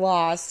hesitate are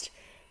lost.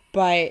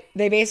 But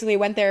they basically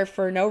went there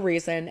for no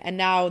reason, and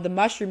now the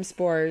mushroom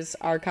spores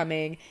are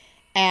coming,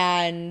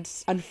 and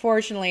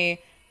unfortunately,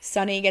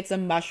 Sunny gets a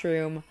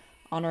mushroom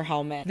on her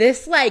helmet.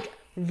 This,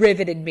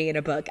 riveted me in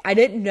a book. I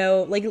didn't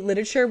know,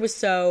 literature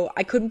was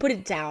I couldn't put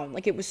it down.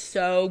 It was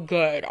so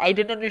good. I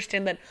didn't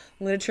understand that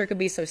literature could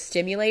be so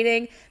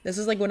stimulating. This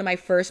was one of my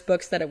first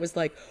books that it was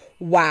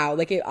wow.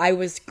 I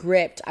was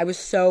gripped. I was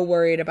so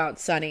worried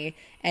about Sunny.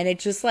 And it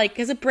just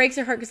because it breaks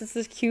her heart because it's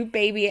this cute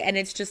baby, and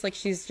it's just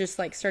she's just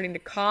starting to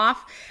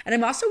cough. And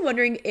I'm also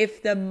wondering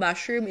if the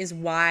mushroom is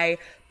why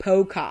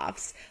Poe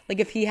coughs.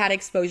 If he had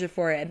exposure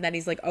for it, and then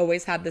he's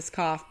always had this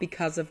cough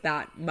because of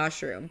that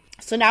mushroom.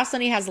 So now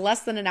Sunny has less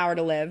than an hour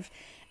to live,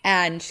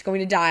 and she's going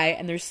to die,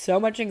 and there's so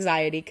much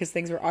anxiety because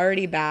things were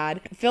already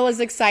bad. Phil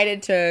is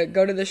excited to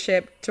go to the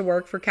ship to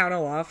work for Count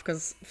Olaf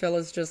because Phil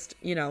is just,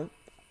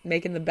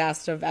 making the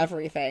best of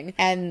everything.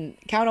 And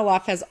Count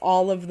Olaf has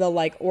all of the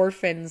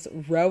orphans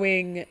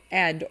rowing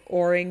and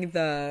oaring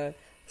the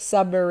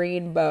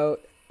submarine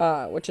boat,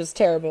 which is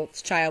terrible.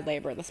 It's child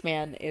labor. This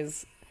man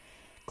is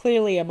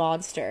clearly a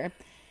monster.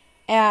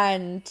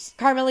 And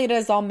Carmelita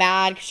is all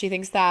mad because she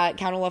thinks that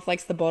Count Olaf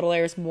likes the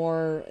Baudelaires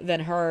more than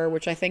her,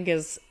 which I think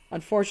is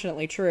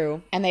unfortunately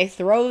true. And they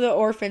throw the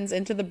orphans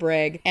into the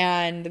brig,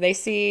 and they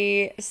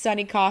see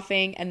Sunny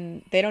coughing,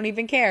 and they don't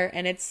even care,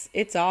 and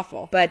it's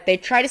awful. But they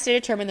try to stay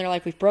determined.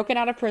 They're we've broken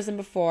out of prison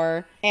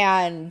before,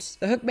 and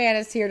the Hook Man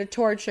is here to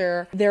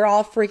torture. They're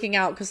all freaking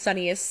out because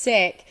Sunny is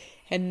sick,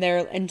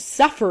 and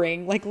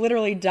suffering,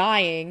 literally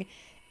dying.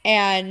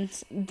 And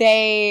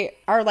they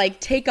are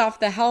take off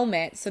the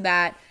helmet so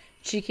that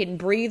she can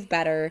breathe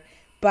better.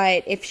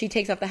 But if she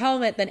takes off the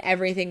helmet, then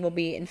everything will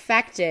be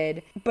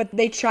infected. But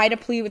they try to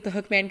plead with the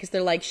Hook Man because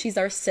they're she's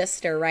our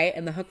sister, right?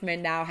 And the Hook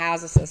Man now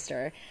has a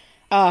sister.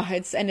 Oh,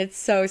 it's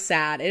so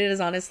sad. It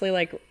is honestly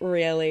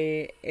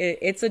really,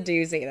 it's a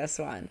doozy, this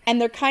one.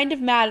 And they're kind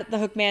of mad at the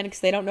Hook Man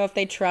because they don't know if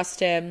they trust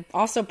him.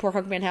 Also, poor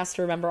Hook Man has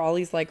to remember all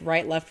these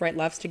right,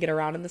 lefts to get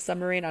around in the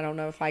submarine. I don't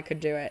know if I could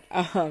do it.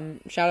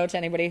 Shout out to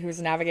anybody who's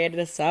navigated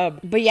a sub.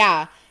 But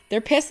yeah. They're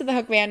pissed at the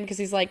Hook Man because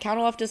he's Count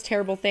Olaf does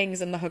terrible things,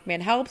 and the Hook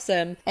Man helps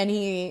him, and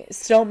he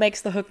still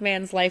makes the Hook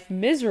Man's life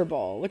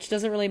miserable, which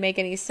doesn't really make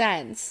any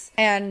sense.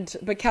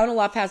 But Count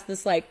Olaf has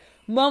this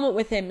moment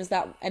with him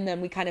and then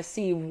we kind of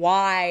see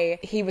why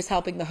he was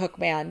helping the Hook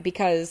Man,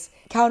 because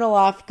Count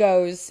Olaf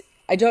goes,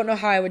 I don't know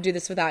how I would do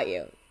this without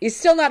you. He's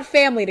still not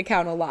family to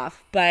Count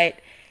Olaf,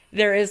 but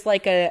there is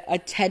a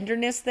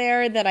tenderness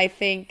there that I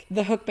think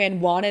the Hook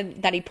Man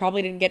wanted that he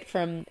probably didn't get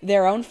from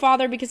their own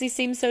father because he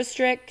seems so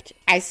strict.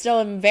 I still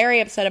am very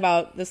upset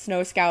about the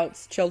Snow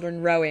Scouts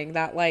children rowing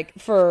that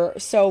for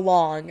so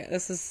long.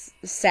 This is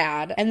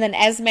sad. And then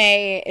Esme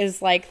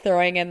is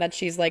throwing in that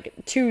she's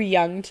too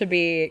young to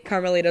be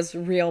Carmelita's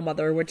real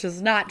mother, which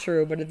is not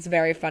true, but it's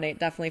very funny. It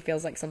definitely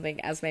feels like something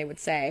Esme would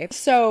say.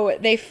 So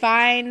they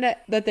find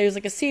that there's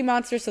a sea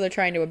monster, so they're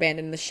trying to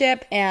abandon the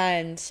ship.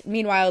 And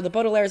meanwhile, the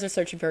Baudelaires are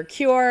searching for a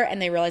cure,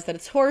 and they realize that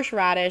it's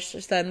horseradish. So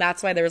then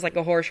that's why there's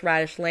a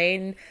horseradish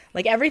lane.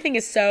 Everything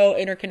is so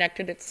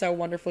interconnected. It's so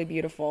wonderfully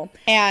beautiful.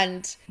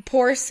 And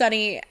poor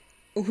Sunny,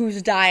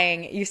 who's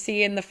dying, you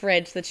see in the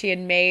fridge that she had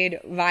made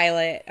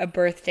Violet a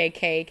birthday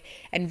cake,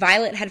 and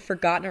Violet had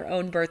forgotten her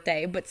own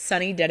birthday, but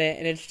Sunny didn't,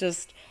 and it's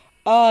just,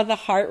 the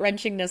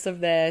heart-wrenchingness of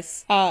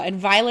this. And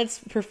Violet's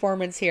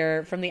performance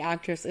here from the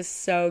actress is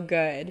so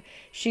good.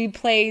 She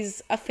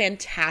plays a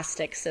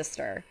fantastic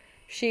sister.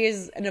 She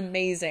is an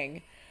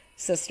amazing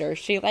sister.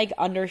 She like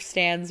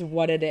understands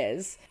what it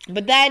is.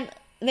 But then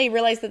they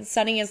realize that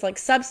Sunny is like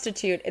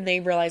substitute, and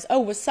they realize,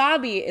 oh,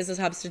 wasabi is a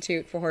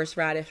substitute for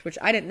horseradish, which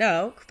I didn't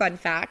know. Fun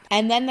fact.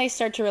 And then they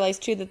start to realize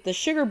too that the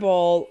sugar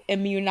bowl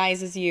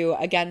immunizes you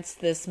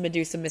against this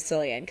Medusa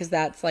mycelium, because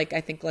that's like,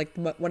 I think like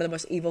one of the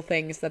most evil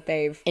things that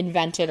they've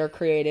invented or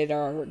created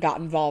or got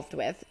involved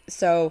with.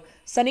 So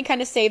Sunny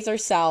kind of saves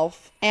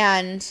herself,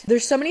 and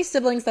there's so many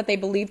siblings that they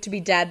believed to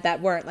be dead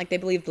that weren't. Like, they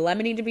believed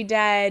Lemony to be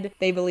dead.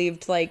 They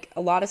believed, like,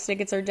 a lot of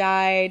Snicketser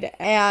died.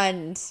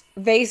 And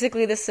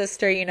basically the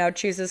sister, you know,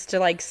 chooses to,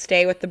 like,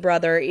 stay with the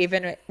brother,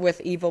 even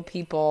with evil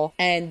people,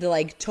 and,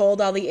 like,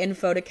 told all the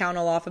info to Count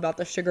Olaf about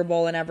the sugar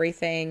bowl and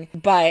everything.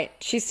 But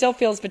she still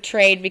feels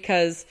betrayed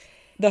because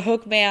the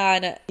Hook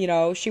Man, you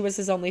know, she was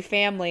his only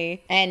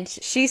family, and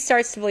she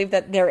starts to believe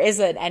that there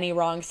isn't any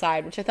wrong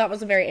side, which I thought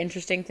was a very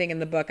interesting thing in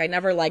the book. I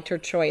never liked her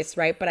choice,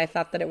 right? But I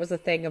thought that it was a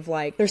thing of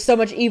like, there's so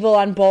much evil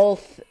on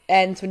both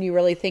ends when you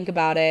really think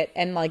about it.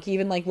 And like,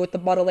 even like what the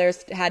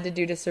Baudelaires had to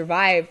do to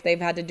survive,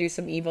 they've had to do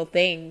some evil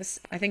things.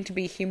 I think to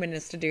be human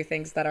is to do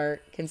things that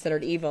are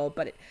considered evil,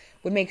 but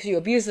what makes you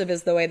abusive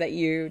is the way that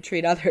you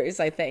treat others,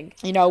 I think.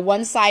 You know,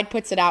 one side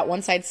puts it out,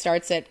 one side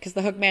starts it, because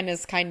the Hookman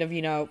is kind of,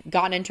 you know,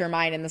 gotten into her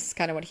mind, and this is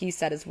kind of what he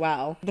said as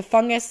well. The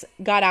fungus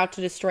got out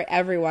to destroy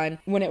everyone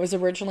when it was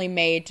originally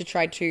made to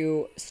try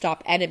to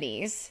stop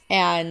enemies.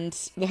 And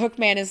the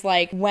Hookman is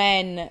like,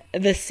 when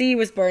the sea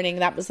was burning,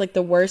 that was like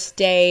the worst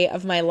day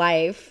of my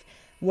life.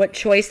 What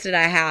choice did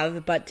I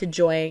have but to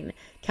join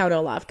Count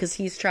Olaf? Because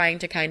he's trying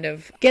to kind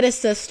of get his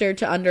sister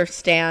to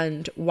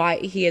understand why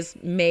he has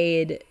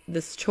made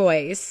this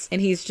choice. And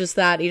he's just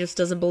that. He just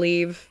doesn't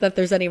believe that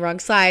there's any wrong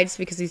sides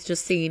because he's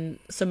just seen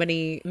so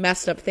many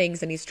messed up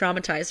things and he's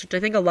traumatized, which I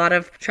think a lot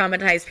of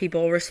traumatized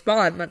people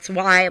respond. That's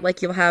why,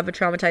 like, you'll have a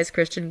traumatized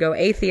Christian go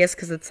atheist,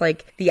 because it's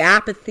like the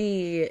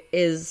apathy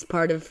is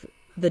part of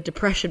the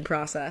depression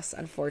process,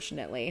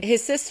 unfortunately.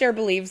 His sister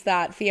believes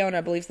that,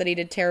 Fiona believes that he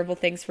did terrible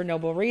things for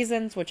noble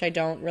reasons, which I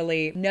don't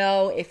really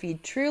know if he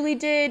truly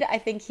did. I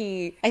think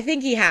he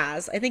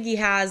has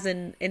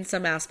in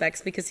some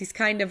aspects, because he's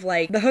kind of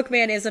like, the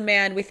Hookman is a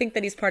man. We think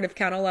that he's part of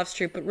Count Olaf's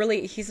troop, but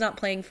really he's not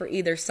playing for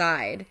either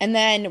side. And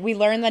then we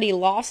learn that he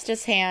lost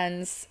his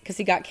hands because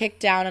he got kicked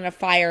down in a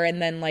fire,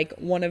 and then like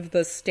one of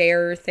the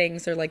stair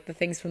things, or like the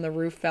things from the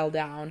roof, fell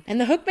down.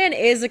 And the Hookman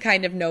is a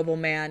kind of noble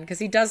man, because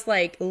he does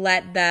like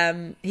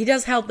he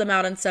does help them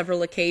out on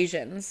several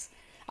occasions.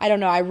 I don't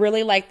know. I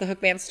really like the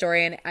Hookman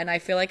story, and I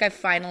feel like I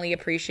finally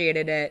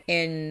appreciated it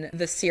in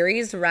the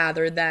series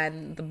rather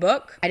than the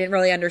book. I didn't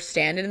really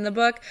understand it in the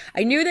book.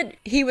 I knew that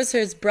he was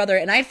his brother,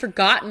 and I had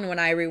forgotten when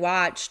I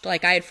rewatched,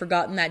 like, I had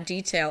forgotten that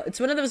detail. It's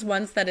one of those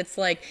ones that it's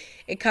like,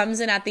 it comes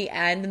in at the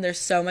end and there's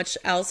so much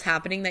else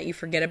happening that you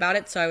forget about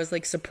it, so I was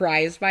like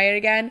surprised by it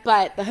again.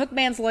 But the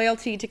Hookman's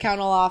loyalty to Count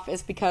Olaf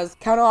is because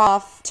Count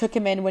Olaf took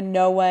him in when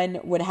no one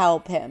would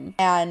help him,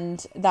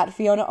 and that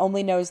Fiona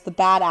only knows the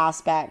bad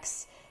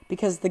aspects,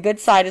 because the good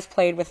side is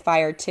played with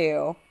fire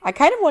too. I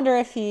kind of wonder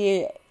if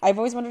I've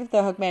always wondered if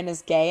the Hookman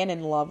is gay and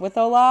in love with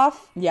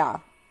Olaf. Yeah.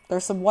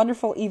 There's some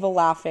wonderful evil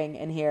laughing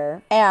in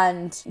here.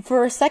 And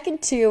for a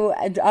second too,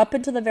 up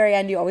until the very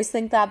end, you always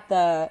think that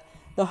the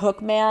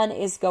Hookman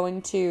is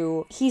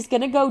he's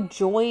gonna go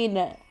join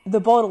the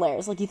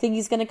Baudelaires. Like, you think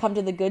he's gonna come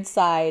to the good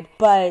side,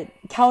 but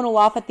Count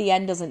Olaf at the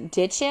end doesn't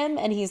ditch him,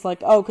 and he's like,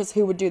 oh, because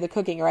who would do the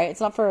cooking, right?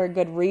 It's not for a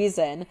good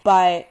reason,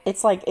 but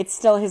it's like, it's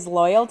still his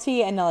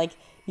loyalty, and like,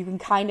 you can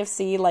kind of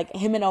see, like,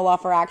 him and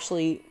Olaf are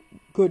actually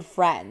good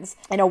friends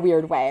in a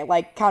weird way.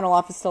 Like, Count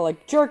Olaf is still,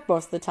 like, jerk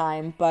most of the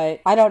time, but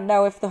I don't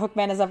know if the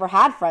Hookman has ever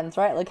had friends,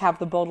 right? Like, have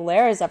the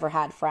Baudelaires ever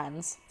had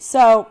friends?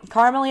 So,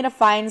 Carmelina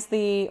finds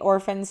the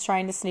orphans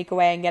trying to sneak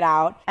away and get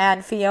out,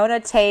 and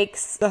Fiona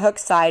takes the Hook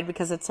side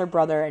because it's her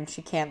brother and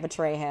she can't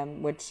betray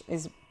him, which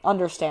is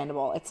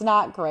understandable. It's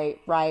not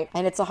great, right?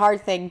 And it's a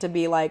hard thing to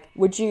be like,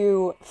 would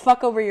you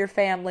fuck over your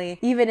family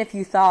even if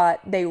you thought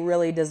they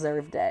really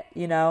deserved it,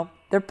 you know?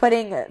 They're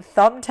putting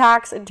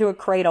thumbtacks into a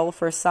cradle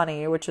for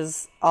Sunny, which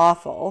is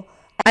awful.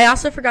 I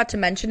also forgot to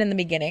mention in the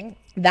beginning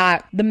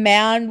that the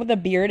man with a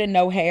beard and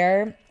no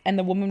hair and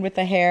the woman with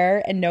the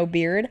hair and no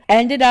beard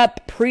ended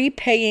up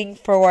prepaying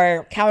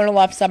for Count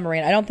Olaf's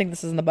submarine. I don't think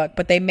this is in the book,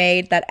 but they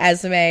made that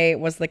Esme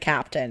was the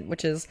captain,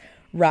 which is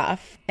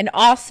rough. And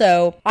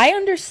also, I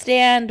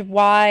understand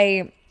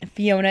why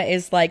Fiona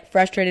is like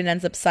frustrated and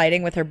ends up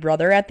siding with her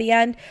brother at the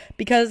end,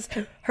 because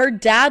her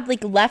dad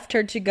like left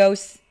her to go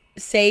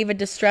save a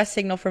distress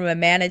signal from a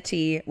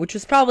manatee, which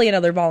was probably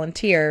another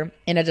volunteer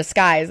in a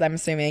disguise, I'm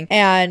assuming.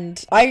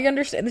 And I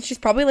understand that she's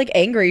probably like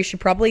angry. She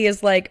probably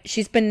is like,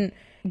 she's been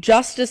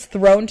justice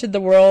thrown to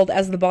the world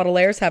as the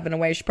Baudelaires have in a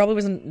way. She probably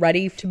wasn't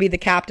ready to be the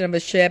captain of a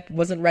ship,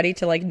 wasn't ready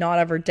to like not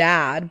have her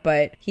dad,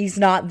 but he's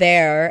not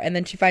there. And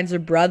then she finds her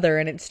brother,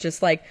 and it's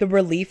just like the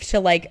relief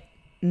to like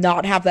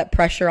not have that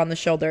pressure on the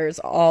shoulders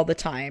all the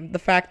time. The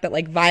fact that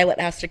like Violet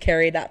has to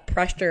carry that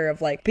pressure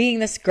of like being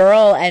this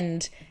girl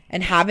and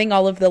and having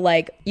all of the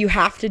like, you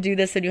have to do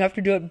this and you have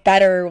to do it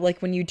better.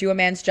 Like when you do a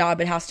man's job,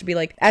 it has to be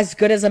like as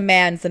good as a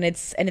man's, and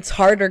it's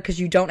harder because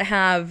you don't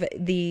have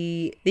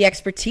the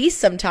expertise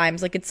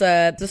sometimes. Like it's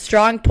a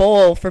strong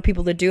pull for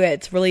people to do it.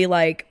 It's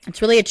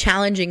really a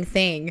challenging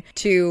thing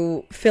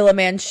to fill a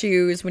man's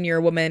shoes when you're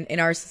a woman in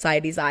our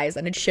society's eyes,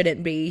 and it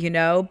shouldn't be, you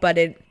know, but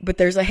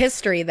there's a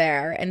history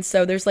there. And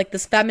so there's like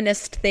this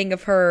feminist thing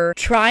of her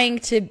trying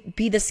to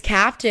be this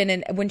captain,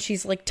 and when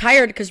she's like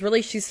tired, because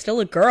really she's still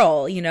a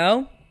girl, you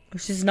know?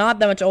 She's not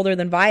that much older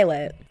than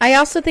Violet. I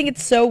also think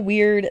it's so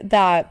weird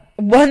that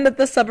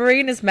the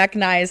submarine is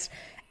mechanized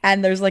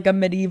and there's like a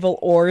medieval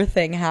ore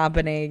thing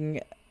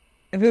happening.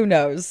 Who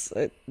knows?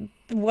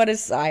 What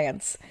is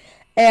science?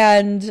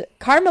 And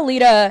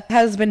Carmelita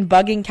has been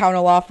bugging Count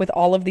Olaf with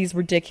all of these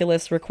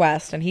ridiculous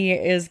requests, and he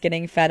is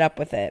getting fed up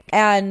with it.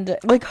 And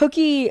like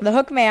Hooky, the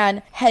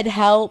Hookman, had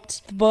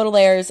helped the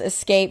Baudelaires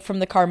escape from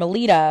the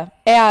Carmelita,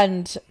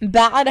 and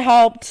that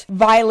helped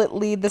Violet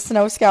lead the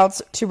Snow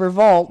Scouts to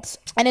revolt.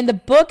 And in the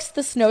books,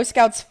 the Snow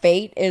Scouts'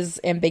 fate is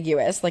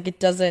ambiguous. Like, it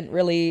doesn't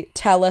really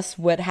tell us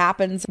what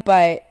happens,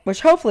 but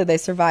which hopefully they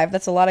survive.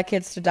 That's a lot of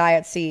kids to die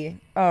at sea.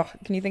 Oh,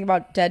 can you think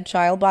about dead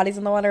child bodies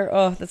in the water?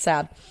 Oh, that's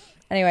sad.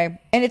 Anyway,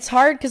 and it's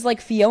hard because, like,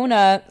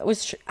 Fiona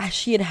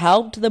she had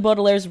helped the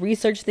Baudelaires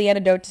research the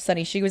antidote to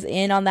Sunny. She was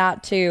in on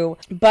that, too.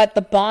 But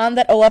the bond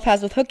that Olaf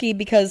has with Hooky,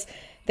 because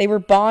they were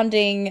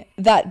bonding,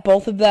 that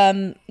both of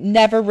them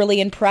never really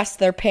impressed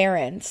their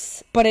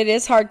parents. But it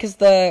is hard because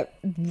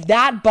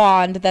that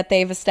bond that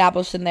they've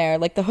established in there,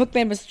 like the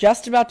Hookman was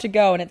just about to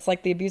go, and it's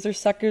like the abuser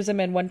suckers him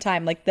in one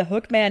time. Like the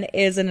Hookman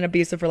is in an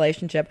abusive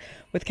relationship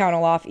with Count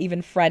Olaf,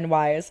 even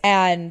friend-wise.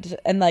 And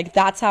like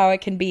that's how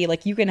it can be.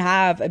 Like you can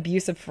have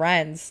abusive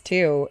friends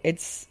too.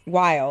 It's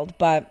wild.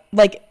 But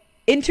like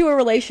into a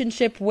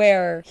relationship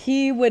where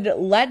he would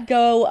let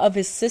go of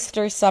his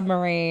sister's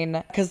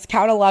submarine, because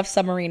Count Olaf's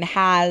submarine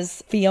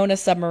has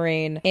Fiona's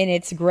submarine in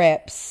its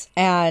grips,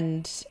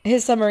 and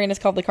his submarine is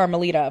called the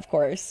Carmelita, of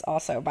course,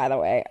 also, by the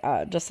way,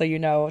 just so you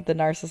know, the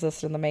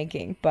narcissist in the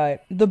making.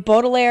 But the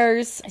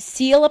Baudelaires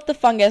seal up the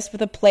fungus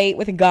with a plate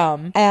with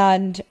gum,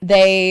 and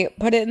they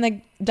put it in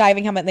the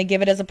diving helmet, and they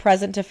give it as a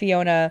present to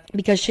Fiona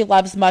because she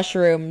loves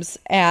mushrooms.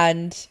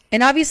 And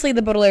obviously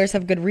the Baudelaires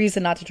have good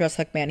reason not to trust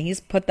Hookman. He's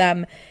put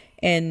them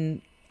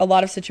in a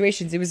lot of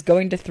situations. He was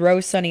going to throw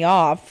Sunny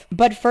off.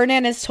 But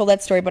Ferdinand has told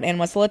that story about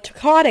animals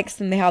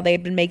narcotics and how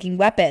they've been making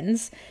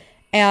weapons.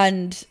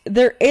 And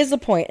there is a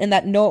point in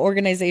that no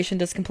organization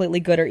does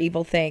completely good or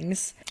evil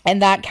things, and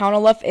that Count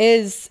Olaf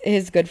is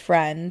his good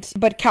friend.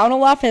 But Count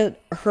Olaf had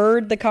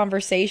heard the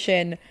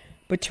conversation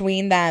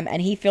between them,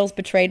 and he feels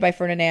betrayed by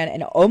Ferdinand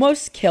and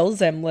almost kills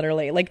him,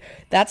 literally. Like,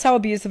 that's how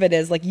abusive it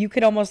is. Like, you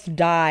could almost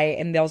die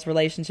in those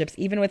relationships,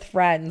 even with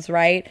friends,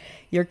 right?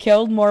 You're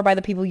killed more by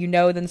the people you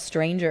know than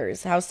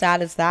strangers. How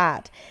sad is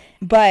that?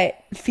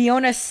 But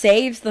Fiona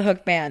saves the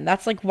Hookman.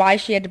 That's like why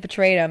she had to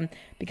betray him,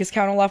 because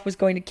Count Olaf was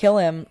going to kill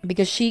him,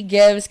 because she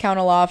gives Count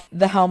Olaf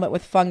the helmet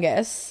with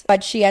fungus,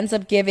 but she ends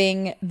up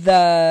giving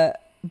the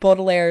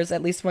Baudelaires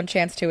at least one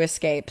chance to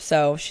escape.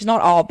 So she's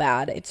not all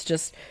bad. It's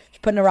just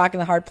putting a rock in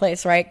the hard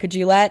place, right? Could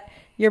you let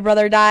your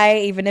brother die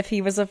even if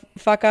he was a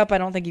fuck up? I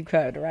don't think you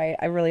could, right?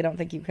 I really don't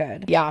think you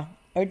could. Yeah.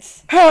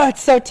 It's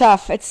so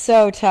tough. It's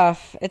so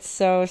tough. It's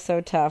so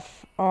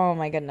tough. Oh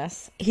my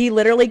goodness.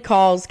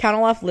 Count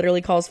Olaf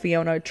literally calls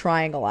Fiona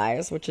Triangle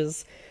Eyes, which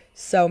is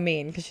so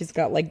mean because she's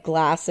got like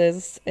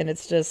glasses, and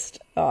it's just,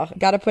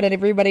 gotta put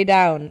everybody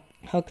down.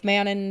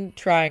 Hookman and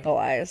Triangle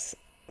Eyes.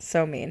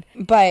 So mean.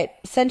 But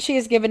since she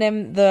has given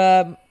him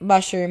the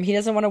mushroom, he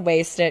doesn't want to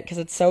waste it because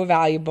it's so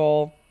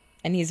valuable.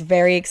 And he's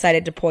very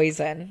excited to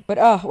poison.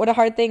 But what a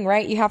hard thing,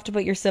 right? You have to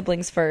put your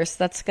siblings first.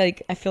 That's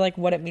like, I feel like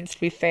what it means to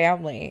be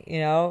family, you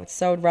know? It's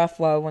so rough,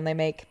 when they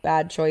make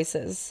bad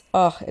choices.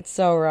 It's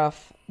so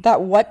rough.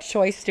 That what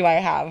choice do I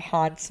have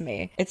haunts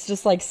me. It's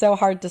just like so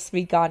hard to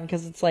speak on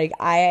because it's like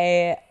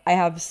I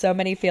have so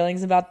many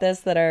feelings about this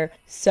that are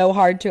so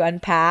hard to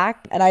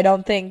unpack, and I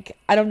don't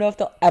know if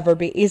they'll ever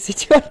be easy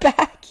to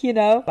unpack, you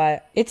know?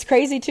 But it's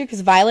crazy too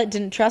because Violet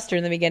didn't trust her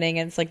in the beginning,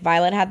 and it's like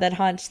Violet had that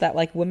hunch, that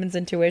like woman's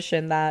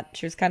intuition, that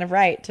she was kind of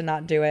right to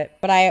not do it.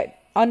 But I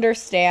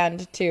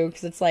understand too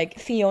because it's like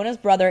Fiona's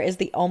brother is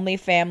the only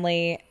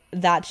family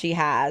that she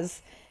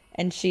has,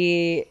 and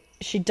she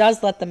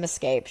does let them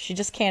escape. She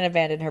just can't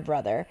abandon her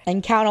brother.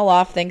 And Count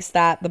Olaf thinks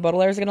that the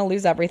Baudelaires are going to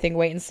lose everything.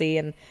 Wait and see.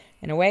 And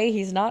in a way,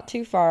 he's not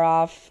too far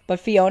off. But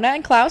Fiona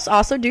and Klaus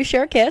also do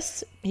share a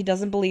kiss. He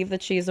doesn't believe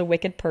that she is a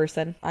wicked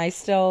person. I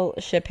still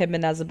ship him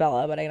and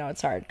Isabella, but I know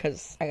it's hard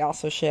because I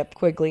also ship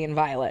Quigley and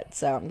Violet.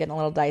 So I'm getting a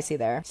little dicey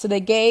there. So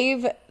they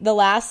gave the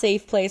last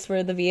safe place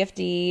where the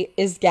VFD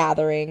is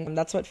gathering.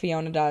 That's what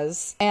Fiona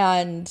does.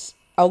 And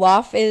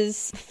Olaf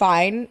is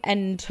fine,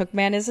 and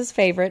Hookman is his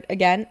favorite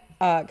again.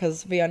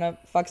 Because Fiona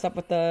fucks up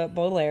with the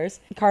Baudelaires.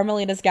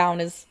 Carmelita's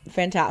gown is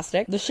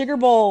fantastic. The sugar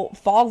bowl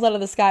falls out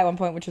of the sky at one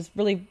point, which is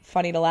really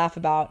funny to laugh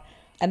about.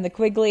 And the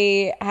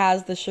Quigley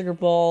has the sugar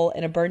bowl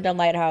in a burned down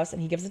lighthouse,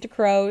 and he gives it to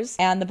crows.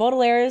 And the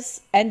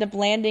Baudelaires end up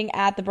landing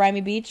at the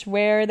briny beach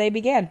where they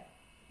began.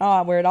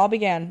 where it all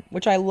began,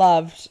 which I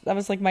loved. That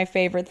was like my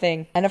favorite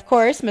thing. And of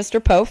course,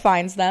 Mr. Poe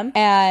finds them,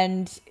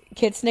 and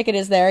Kit Snicket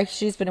is there.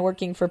 She's been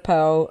working for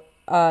Poe,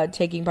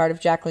 taking part of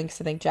Jacqueline, because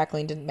I think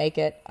Jacqueline didn't make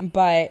it.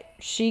 But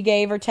she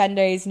gave her 10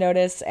 days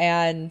notice,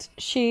 and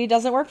she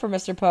doesn't work for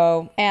Mr.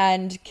 Poe.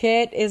 And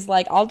Kit is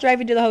like, I'll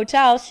drive you to the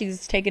hotel.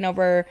 She's taken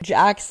over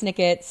Jack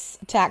Snicket's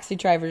taxi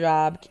driver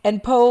job.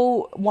 And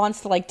Poe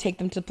wants to like take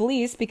them to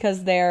police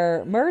because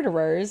they're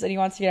murderers, and he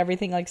wants to get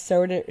everything like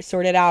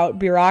sorted out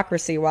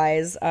bureaucracy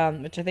wise,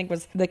 which I think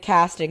was the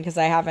casting, because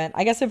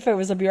I guess if it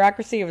was a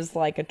bureaucracy, it was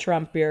like a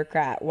Trump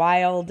bureaucrat.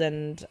 Wild,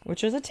 and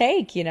which was a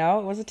take, it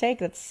was a take.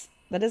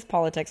 That is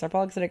politics. Our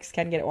politics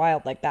can get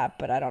wild like that,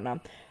 but I don't know.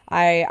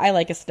 I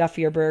like a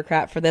stuffier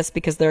bureaucrat for this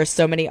because there are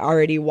so many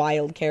already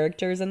wild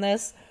characters in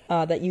this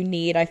that you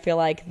need. I feel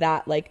like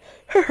that, like,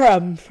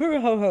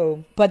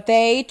 but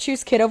they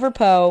choose Kit over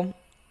Poe,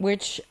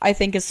 which I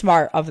think is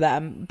smart of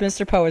them.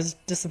 Mr. Poe has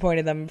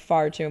disappointed them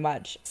far too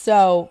much.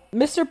 So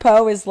Mr.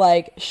 Poe is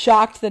like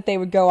shocked that they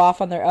would go off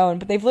on their own,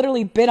 but they've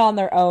literally been on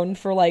their own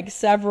for like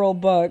several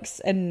books,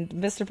 and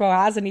Mr. Poe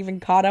hasn't even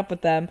caught up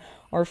with them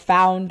or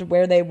found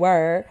where they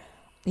were.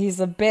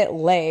 He's a bit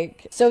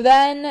late. So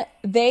then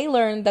they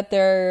learn that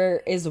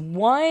there is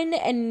one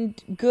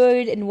and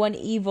good and one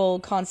evil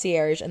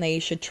concierge, and they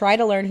should try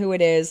to learn who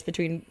it is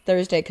between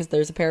Thursday, because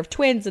there's a pair of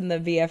twins in the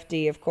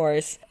VFD, of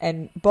course,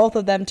 and both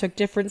of them took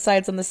different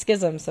sides on the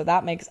schism, so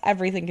that makes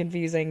everything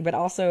confusing, but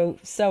also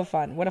so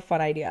fun. What a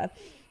fun idea.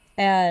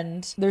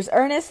 And there's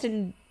Ernest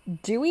and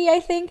Dewey, I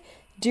think.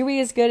 Dewey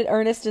is good,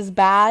 Ernest is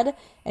bad,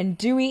 and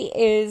Dewey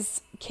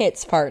is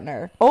Kit's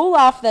partner.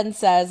 Olaf then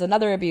says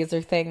another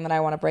abuser thing that I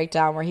want to break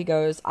down, where he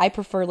goes, I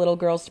prefer little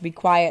girls to be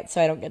quiet so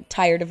I don't get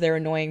tired of their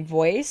annoying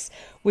voice,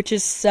 which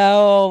is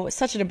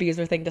such an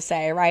abuser thing to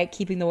say, right?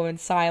 Keeping the woman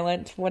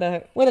silent. What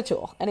a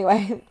tool.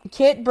 Anyway,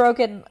 Kit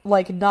broken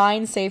like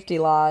 9 safety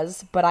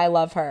laws, but I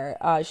love her.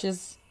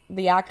 She's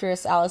the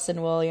actress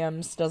Allison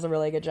Williams, does a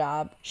really good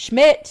job.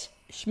 Schmidt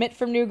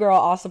from New Girl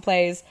also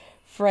plays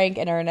Frank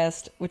and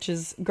Ernest, which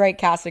is great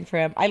casting for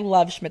him. I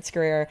love Schmidt's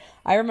career.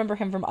 I remember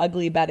him from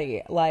Ugly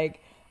Betty.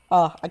 Like,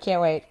 oh, I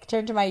can't wait.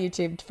 Turn to my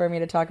YouTube for me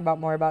to talk about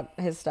more about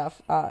his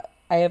stuff. I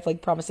have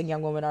like Promising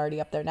Young Woman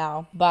already up there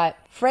now. But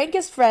Frank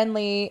is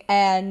friendly,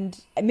 and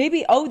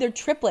maybe, they're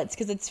triplets,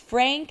 because it's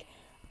Frank,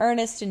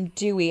 Ernest, and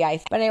Dewey,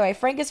 But anyway,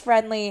 Frank is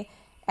friendly,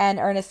 and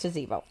Ernest is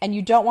evil. And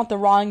you don't want the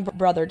wrong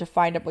brother to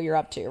find out what you're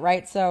up to,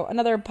 right? So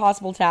another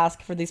possible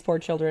task for these poor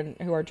children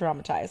who are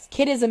traumatized.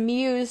 Kit is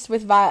amused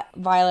with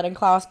Violet and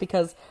Klaus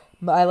because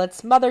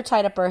Violet's mother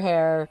tied up her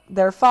hair.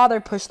 Their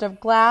father pushed up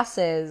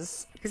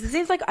glasses. Because it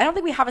seems like, I don't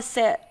think we have a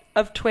set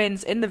of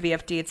twins in the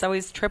VFD. It's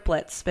always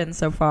triplets been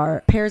so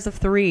far. Pairs of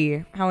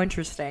 3. How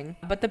interesting.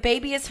 But the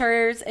baby is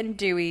hers and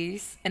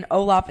Dewey's, and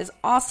Olaf is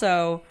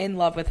also in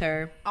love with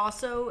her.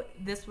 Also,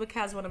 this book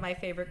has one of my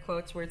favorite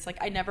quotes where it's like,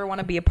 I never want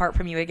to be apart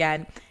from you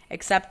again,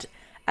 except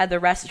at the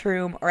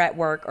restroom or at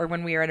work or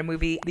when we are in a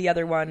movie the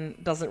other one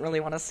doesn't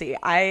really want to see.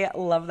 I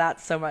love that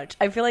so much.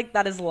 I feel like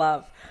that is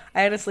love.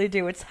 I honestly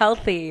do. It's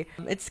healthy.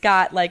 It's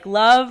got like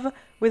love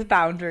with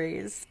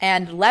boundaries.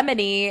 And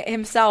Lemony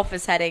himself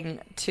is heading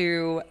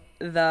to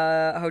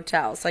the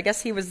hotel. So I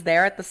guess he was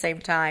there at the same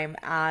time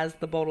as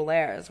the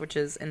Baudelaires, which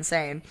is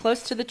insane.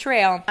 Close to the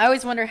trail. I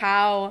always wonder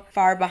how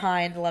far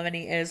behind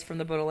Lemony is from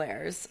the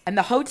Baudelaires. And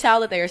the hotel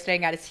that they are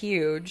staying at is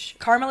huge.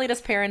 Carmelita's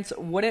parents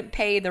wouldn't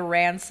pay the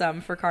ransom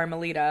for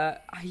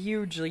Carmelita.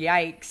 Huge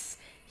yikes.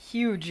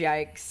 Huge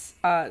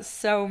yikes.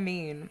 So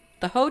mean.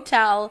 The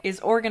hotel is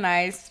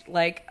organized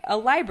like a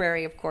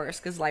library, of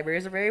course, because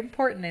libraries are very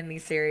important in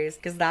these series,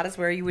 because that is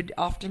where you would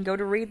often go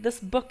to read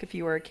this book if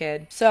you were a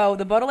kid. So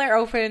the Baudelaire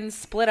orphans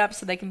split up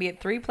so they can be at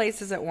 3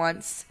 places at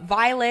once.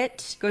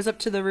 Violet goes up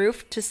to the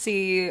roof to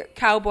see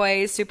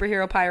cowboy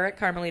superhero pirate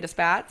Carmelita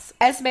Spatz.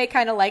 Esme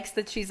kind of likes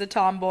that she's a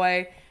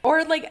tomboy.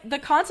 Or, like, the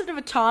concept of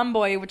a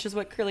tomboy, which is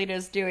what Carmelita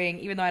is doing,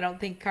 even though I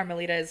don't think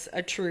Carmelita is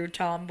a true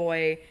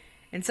tomboy.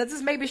 In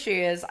senses, maybe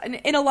she is.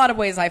 In a lot of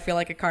ways, I feel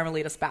like a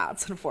Carmelita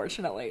Spatz,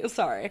 unfortunately.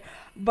 Sorry.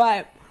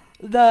 But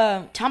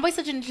the tomboy's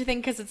such an interesting thing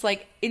because it's,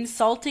 like,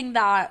 insulting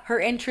that her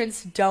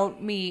interests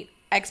don't meet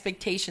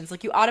expectations.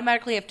 Like, you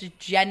automatically have to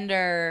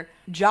gender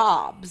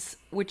jobs,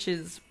 which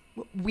is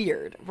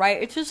weird,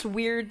 right? It's just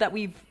weird that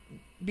we've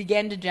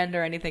began to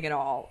gender anything at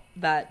all,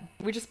 that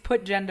we just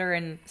put gender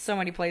in so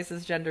many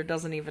places gender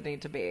doesn't even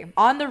need to be.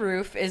 On the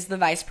roof is the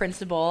vice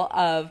principal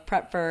of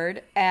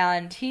Prepford,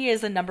 and he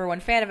is a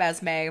 #1 fan of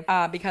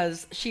Esme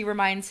because she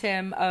reminds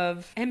him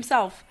of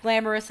himself,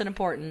 glamorous and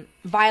important.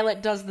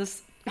 Violet does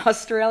this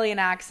Australian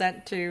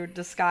accent to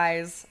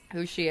disguise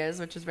who she is,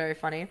 which is very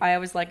funny. I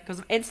always like it because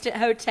of Instant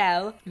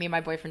Hotel. Me and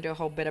my boyfriend do a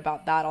whole bit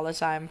about that all the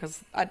time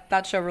because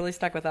that show really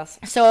stuck with us.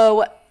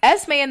 So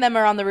Esme and them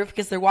are on the roof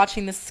because they're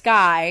watching the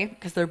sky,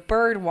 because they're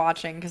bird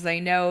watching, because they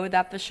know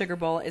that the Sugar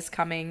Bowl is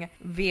coming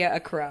via a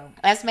crow.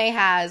 Esme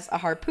has a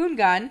harpoon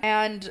gun,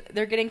 and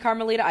they're getting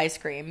Carmelita ice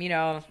cream. You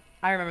know,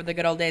 I remember the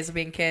good old days of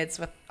being kids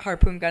with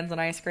harpoon guns and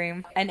ice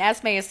cream. And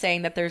Esme is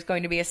saying that there's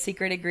going to be a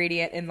secret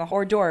ingredient in the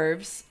hors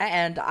d'oeuvres,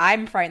 and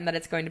I'm frightened that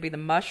it's going to be the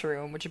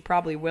mushroom, which it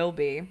probably will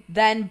be.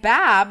 Then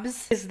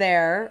Babs is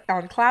there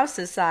on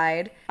Klaus's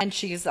side, and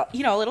she's, a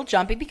little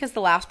jumpy because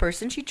the last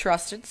person she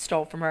trusted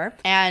stole from her.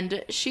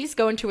 And she's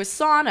going to a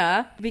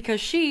sauna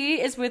because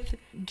she is with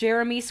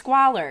Jeremy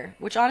Squalor,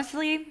 which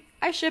honestly,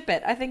 I ship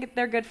it. I think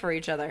they're good for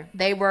each other.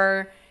 They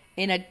were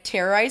in a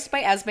Terrorized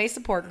by Esme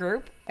support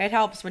group. It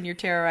helps when you're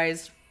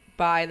terrorized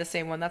by the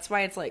same one. That's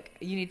why it's like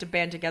you need to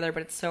band together,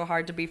 but it's so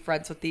hard to be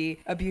friends with the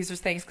abusers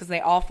things because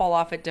they all fall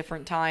off at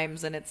different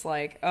times, and it's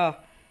like, oh,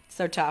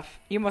 so tough.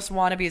 You must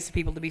want abuse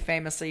people to be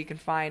famous so you can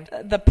find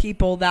the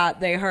people that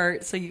they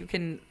hurt so you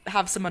can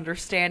have some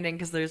understanding,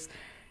 because there's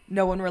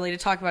no one really to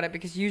talk about it,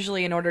 because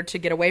usually in order to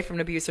get away from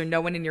an abuser, no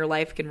one in your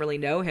life can really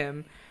know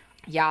him.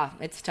 Yeah,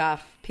 it's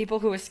tough. People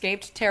who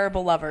escaped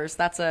terrible lovers,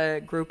 that's a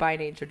group I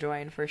need to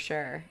join for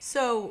sure.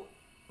 So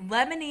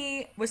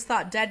Lemony was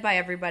thought dead by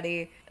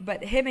everybody,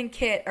 but him and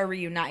Kit are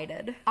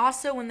reunited.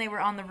 Also, when they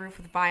were on the roof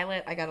with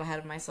Violet, I got ahead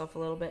of myself a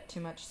little bit too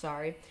much,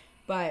 sorry.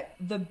 But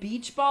the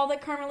beach ball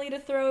that Carmelita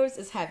throws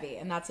is heavy,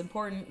 and that's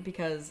important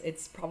because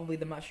it's probably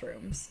the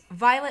mushrooms.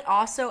 Violet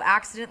also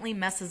accidentally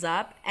messes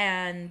up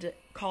and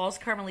calls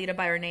Carmelita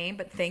by her name,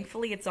 but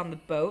thankfully it's on the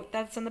boat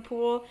that's in the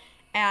pool,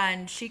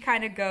 and she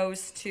kind of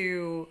goes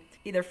to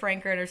either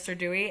Frank or Sir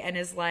Dewey and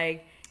is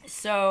like,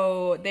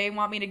 so they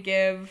want me to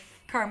give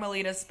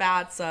Carmelita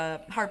Spatz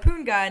a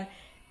harpoon gun,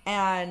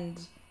 and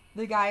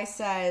the guy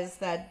says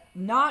that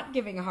not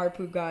giving a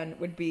harpoon gun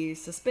would be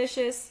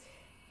suspicious,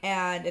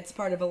 and it's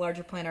part of a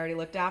larger plan already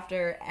looked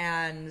after,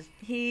 and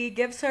he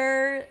gives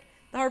her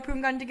the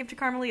harpoon gun to give to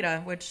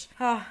Carmelita, which,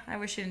 I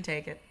wish she didn't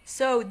take it.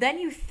 So then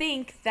you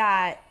think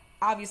that,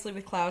 obviously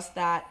with Klaus,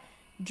 that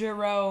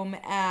Jerome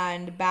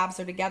and Babs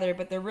are together,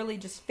 but they're really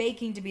just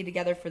faking to be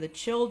together for the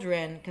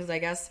children, because I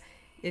guess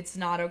it's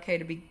not okay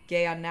to be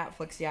gay on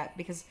Netflix yet,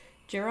 because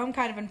Jerome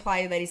kind of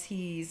implied that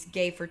he's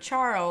gay for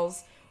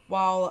Charles,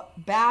 while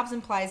Babs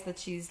implies that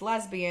she's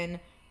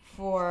lesbian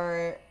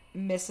for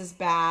Mrs.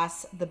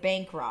 Bass, the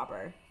bank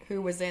robber,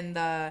 who was in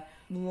the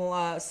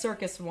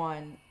circus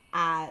one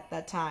at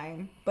that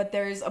time. But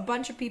there's a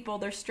bunch of people,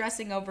 they're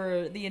stressing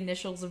over the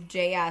initials of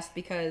JS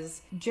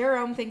because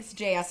Jerome thinks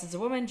JS is a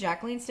woman,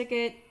 Jacqueline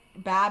Stickett,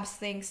 Babs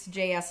thinks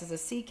JS is a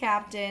sea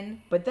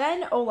captain. But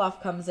then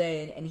Olaf comes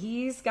in and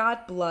he's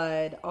got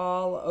blood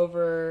all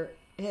over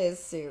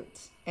his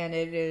suit. And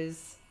it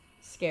is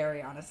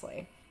scary,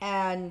 honestly.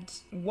 And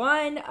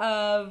one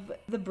of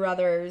the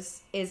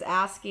brothers is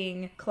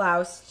asking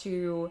Klaus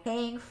to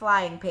hang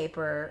flying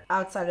paper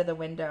outside of the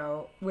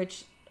window,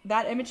 which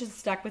that image has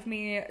stuck with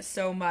me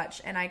so much.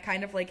 And I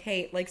kind of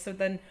hate, so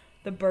then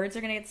the birds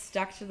are going to get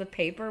stuck to the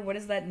paper. What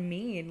does that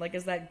mean?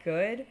 Is that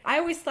good? I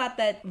always thought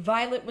that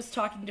Violet was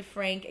talking to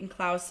Frank and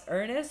Klaus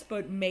Ernest,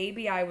 but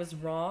maybe I was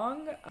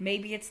wrong.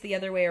 Maybe it's the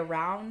other way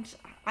around.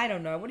 I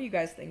don't know. What do you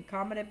guys think?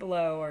 Comment it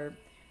below or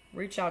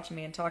reach out to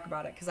me and talk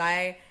about it, because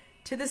I,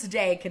 to this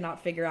day,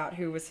 cannot figure out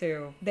who was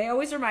who. They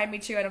always remind me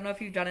too, I don't know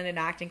if you've done it in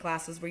acting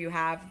classes, where you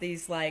have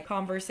these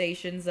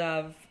conversations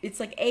of,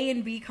 it's A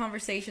and B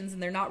conversations,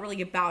 and they're not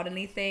really about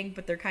anything,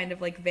 but they're kind of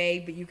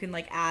vague, but you can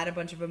add a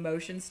bunch of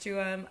emotions to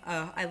them.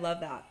 I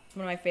love that. It's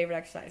one of my favorite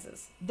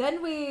exercises.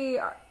 Then we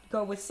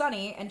go with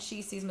Sunny, and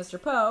she sees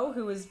Mr. Poe,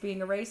 who is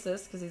being a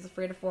racist because he's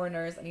afraid of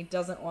foreigners and he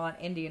doesn't want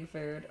Indian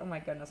food. Oh my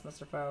goodness,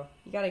 Mr. Poe.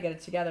 You gotta get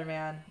it together,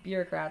 man.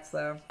 Bureaucrats,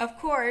 though. Of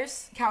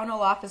course, Count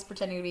Olaf is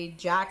pretending to be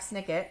Jack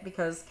Snicket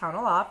because Count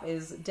Olaf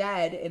is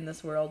dead in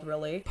this world,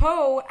 really.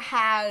 Poe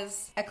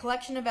has a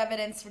collection of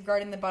evidence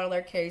regarding the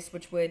Baudelaire case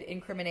which would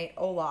incriminate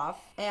Olaf,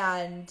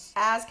 and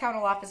as Count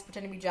Olaf is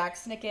pretending to be Jack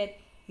Snicket,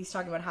 he's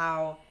talking about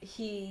how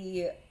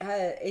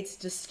it's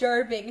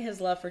disturbing his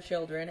love for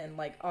children, and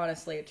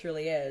honestly it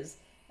truly is,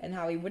 and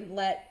how he wouldn't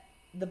let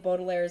the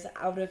Baudelaires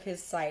out of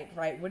his sight,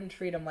 right? Wouldn't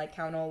treat him like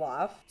Count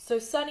Olaf. So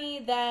Sunny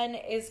then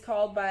is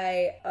called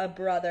by a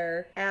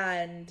brother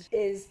and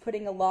is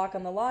putting a lock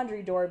on the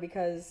laundry door,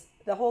 because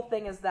the whole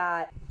thing is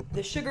that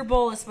the sugar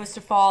bowl is supposed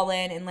to fall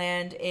in and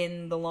land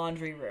in the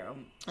laundry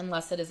room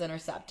unless it is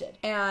intercepted.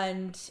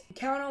 And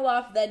Count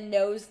Olaf then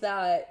knows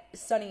that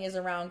Sunny is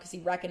around because he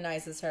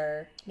recognizes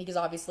her, because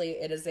obviously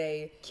it is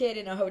a kid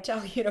in a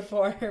hotel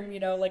uniform,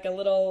 like a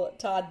little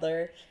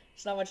toddler.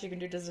 There's not much you can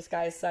do to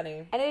disguise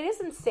Sunny. And it is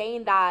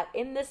insane that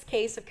in this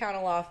case of Count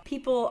Olaf,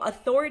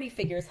 authority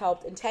figures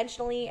helped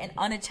intentionally and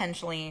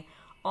unintentionally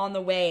on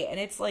the way. And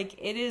it's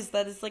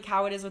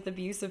how it is with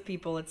abusive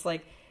people. It's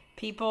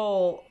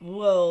people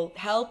will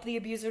help the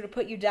abuser to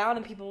put you down,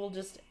 and people will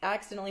just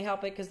accidentally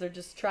help it because they're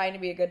just trying to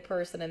be a good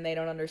person and they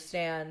don't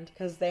understand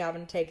because they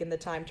haven't taken the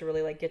time to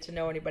really get to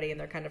know anybody, and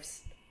they're kind of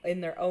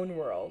in their own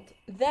world.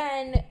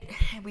 Then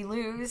we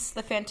lose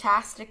the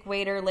fantastic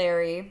waiter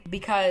Larry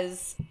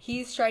because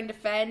he's trying to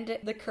defend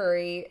the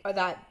curry, or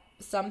that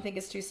some think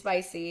is too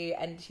spicy,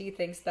 and he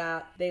thinks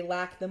that they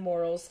lack the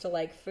morals to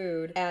like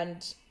food.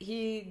 And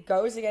he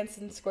goes against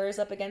and squares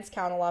up against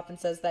Count Olaf and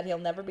says that he'll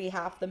never be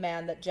half the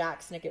man that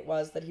Jack Snicket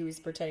was that he was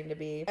pretending to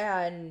be.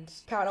 And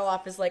Count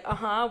Olaf is like,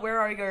 where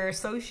are your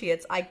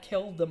associates? I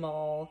killed them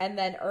all. And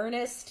then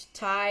Ernest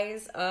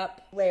ties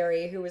up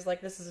Larry, who was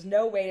like, this is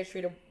no way to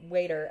treat a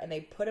waiter, and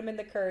they put him in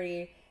the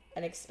curry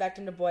and expect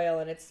him to boil,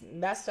 and it's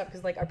messed up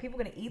because, like, are people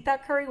gonna eat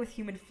that curry with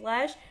human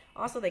flesh?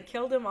 Also, they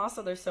killed him.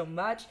 Also, there's so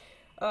much.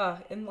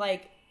 And,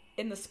 like,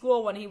 in the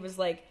school when he was,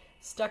 like,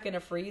 stuck in a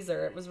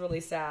freezer, it was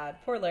really sad.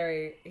 Poor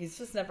Larry, he's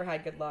just never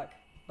had good luck.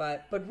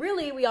 But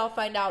really, we all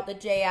find out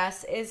that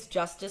JS is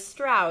Justice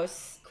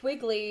Strauss.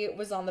 Quigley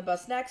was on the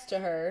bus next to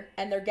her,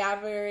 and they're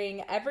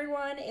gathering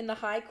everyone in the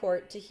high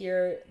court to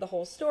hear the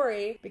whole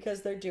story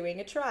because they're doing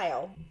a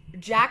trial.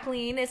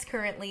 Jacqueline is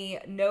currently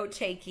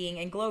note-taking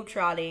and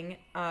globetrotting.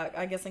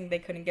 I'm guessing they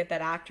couldn't get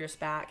that actress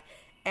back.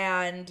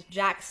 And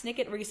Jack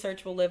Snicket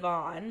research will live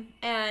on.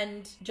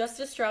 And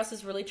Justice Strauss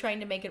is really trying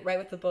to make it right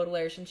with the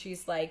Baudelaires, and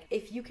she's like,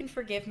 if you can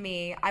forgive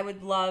me, I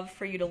would love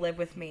for you to live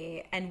with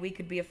me, and we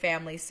could be a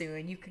family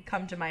soon. You could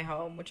come to my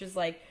home, which is,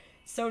 like,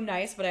 so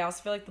nice, but I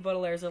also feel like the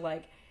Baudelaires are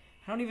like,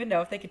 I don't even know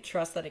if they could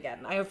trust that again.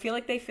 I feel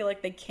like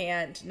they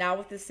can't. Now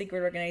with this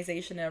secret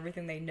organization and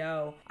everything they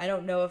know, I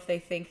don't know if they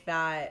think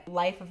that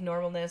life of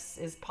normalness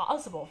is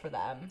possible for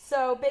them.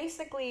 So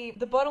basically,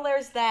 the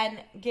Baudelaires then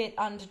get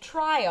onto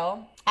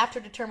trial after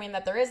determining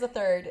that there is a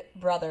third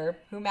brother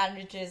who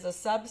manages a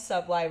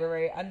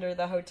sub-library under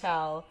the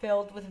hotel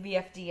filled with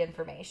VFD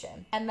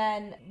information. And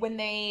then when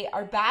they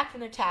are back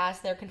from their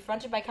task, they're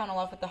confronted by Count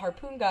Olaf with the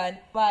harpoon gun,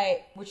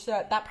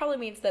 that probably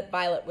means that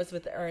Violet was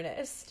with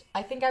Ernest.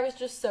 I think I was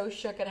just so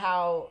shook at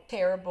how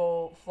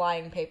terrible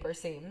flying paper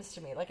seems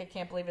to me. Like, I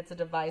can't believe it's a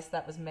device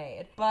that was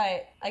made.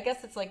 But I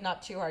guess it's, like,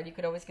 not too hard. You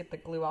could always get the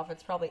glue off.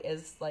 It probably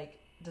is, like,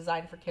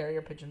 designed for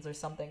carrier pigeons or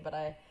something, but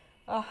I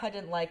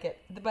didn't like it.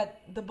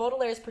 But the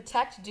Baudelaires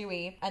protect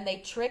Dewey, and they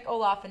trick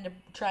Olaf into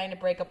trying to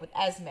break up with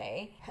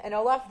Esme. And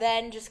Olaf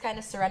then just kind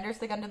of surrenders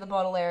the gun to the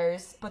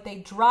Baudelaires, but they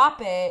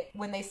drop it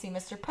when they see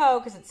Mr. Poe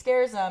because it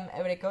scares them,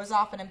 and it goes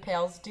off and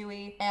impales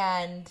Dewey.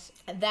 And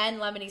then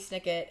Lemony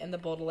Snicket and the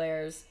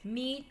Baudelaires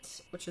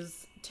meet, which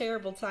is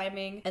terrible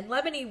timing. And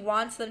Lemony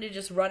wants them to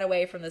just run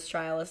away from this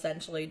trial,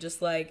 essentially.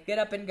 Just, like, get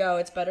up and go.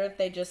 It's better if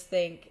they just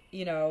think,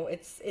 you know,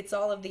 it's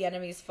all of the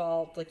enemy's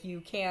fault. Like, you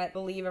can't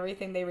believe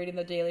everything they read in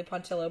the Daily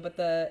Puntillo. But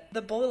the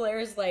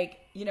Baudelaires, like,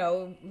 you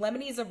know,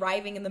 Lemony's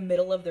arriving in the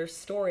middle of their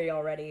story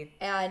already.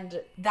 And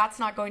that's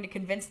not going to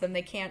convince them.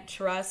 They can't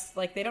trust,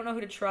 like, they don't know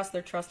who to trust.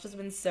 Their trust has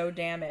been so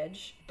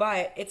damaged.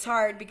 But it's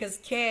hard because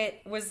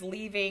Kit was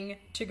leaving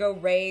to go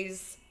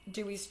raise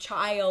Dewey's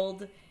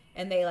child,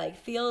 and they, like,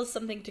 feel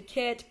something to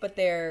Kit, but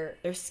they're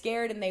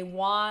scared, and they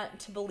want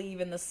to believe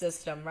in the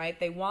system, right?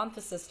 They want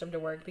the system to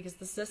work because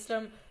the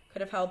system could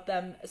have helped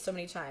them so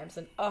many times.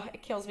 And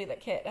it kills me that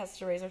Kit has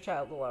to raise her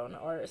child alone,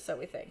 or so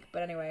we think.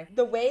 But anyway,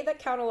 the way that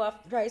Count Olaf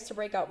tries to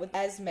break up with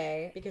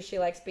Esme because she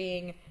likes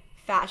being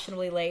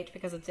fashionably late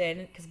because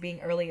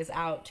being early is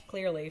out,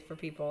 clearly, for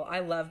people. I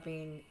love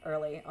being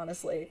early,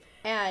 honestly.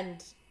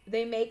 And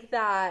they make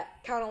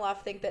that Count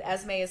Olaf think that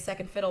Esme is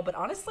second fiddle, but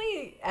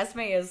honestly,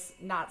 Esme is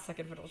not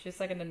second fiddle. She's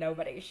second to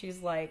nobody. She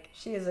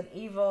is an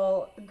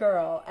evil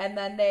girl. And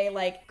then they,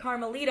 like,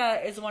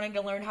 Carmelita is wanting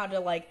to learn how to,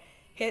 like,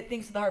 hit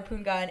things with the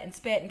harpoon gun and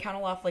spit, and Count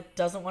Olaf, like,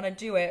 doesn't want to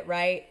do it,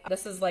 right?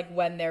 This is, like,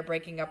 when they're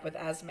breaking up with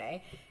Esme.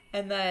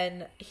 And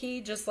then he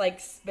just, like,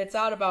 spits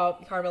out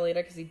about Carmelita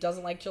because he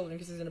doesn't like children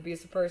because he's an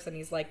abusive person.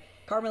 He's like,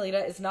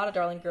 Carmelita is not a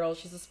darling girl.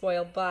 She's a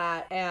spoiled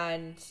brat.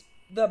 And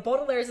the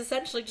Baudelaires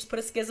essentially just put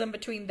a schism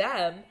between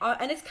them.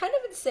 And it's kind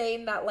of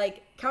insane that,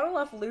 like, Count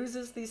Olaf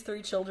loses these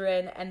 3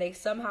 children and they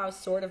somehow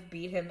sort of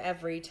beat him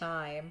every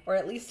time. Or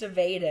at least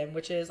evade him,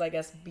 which is, I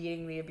guess,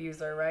 beating the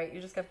abuser, right?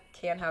 You just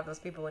can't have those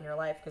people in your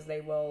life because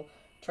they will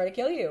try to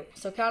kill you.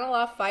 So Count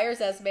Olaf fires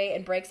Esme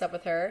and breaks up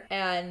with her.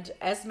 And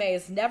Esme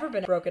has never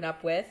been broken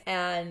up with.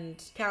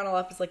 And Count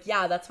Olaf is like,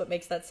 yeah, that's what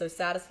makes that so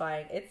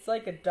satisfying. It's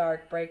like a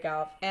dark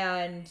breakout.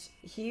 And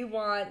he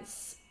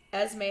wants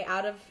Esme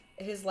out of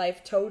his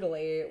life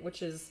totally,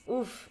 which is,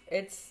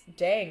 it's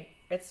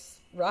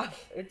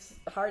rough, it's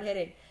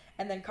hard-hitting.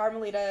 And then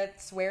Carmelita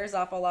swears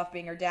off Olaf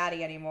being her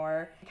daddy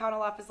anymore. Count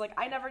Olaf is like,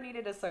 I never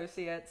needed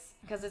associates.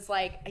 Because it's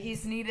like,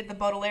 he's needed the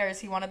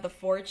Baudelaires, he wanted the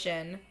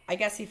fortune. I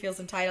guess he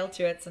feels entitled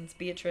to it since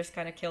Beatrice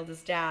kind of killed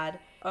his dad.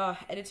 And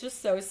it's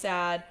just so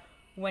sad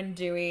when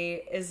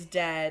Dewey is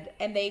dead.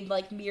 And they,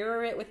 like,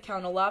 mirror it with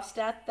Count Olaf's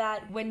death,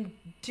 that when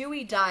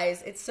Dewey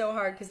dies, it's so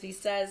hard because he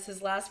says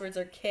his last words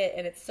are Kit,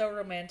 and it's so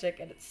romantic,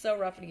 and it's so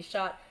rough, and he's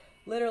shot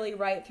literally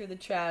right through the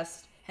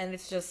chest. And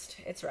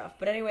it's rough.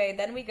 But anyway,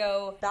 then we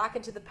go back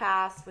into the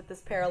past with this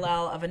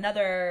parallel of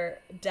another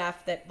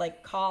death that,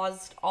 like,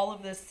 caused all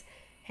of this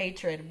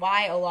hatred.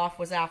 Why Olaf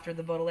was after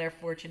the Baudelaire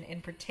fortune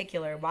in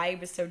particular. Why he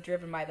was so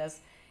driven by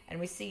this. And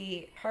we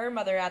see her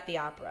mother at the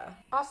opera.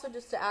 Also,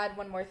 just to add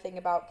one more thing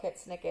about Kit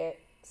Snicket,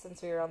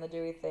 since we were on the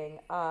Dewey thing.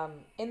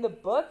 In the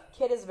book,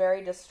 Kit is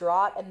very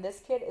distraught, and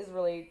this kid is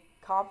really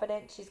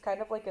confident. She's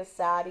kind of like a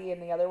Sadie,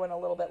 and the other one a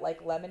little bit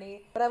like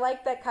Lemony. But I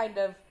like that kind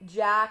of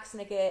Jack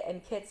Snicket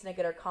and Kit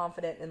Snicket are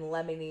confident, and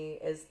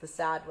Lemony is the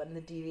sad one,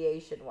 the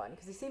deviation one.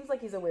 Because he seems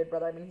like he's a weird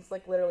brother. I mean, he's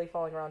like literally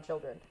following around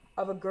children.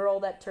 Of a girl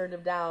that turned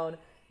him down,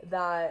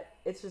 that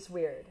it's just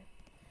weird.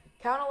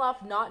 Count Olaf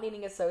not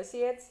needing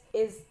associates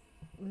is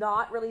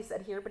not really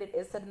said here, but it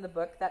is said in the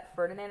book that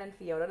Ferdinand and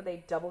Fiona,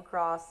 they double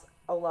cross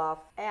Olaf,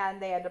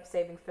 and they end up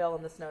saving Phil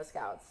and the Snow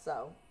Scouts.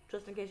 So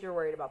just in case you're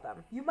worried about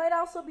them. You might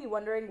also be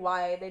wondering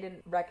why they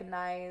didn't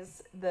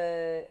recognize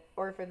the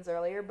orphans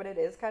earlier, but it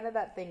is kind of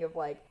that thing of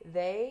like,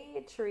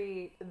 they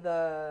treat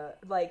the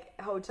like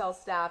hotel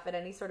staff and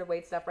any sort of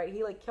wait staff, right?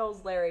 He like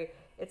kills Larry.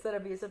 It's that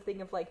abusive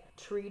thing of like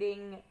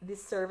treating the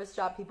service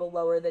job people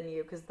lower than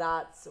you because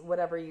that's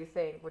whatever you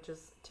think, which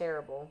is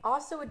terrible.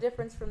 Also, a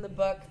difference from the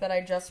book that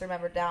I just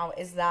remembered now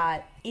is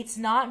that it's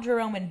not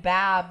Jerome and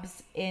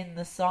Babs in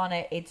the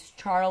sonnet, it's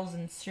Charles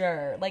and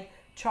Sir. Like,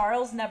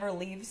 Charles never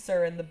leaves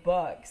Sir in the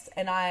books,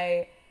 and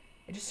it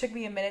just took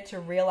me a minute to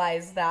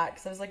realize that,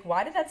 because I was like,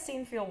 why did that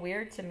scene feel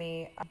weird to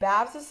me?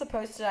 Babs is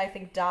supposed to, I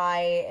think,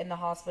 die in the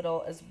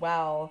hospital as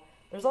well.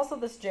 There's also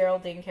this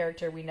Geraldine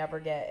character we never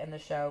get in the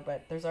show,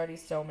 but there's already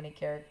so many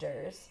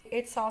characters.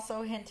 It's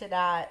also hinted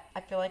at,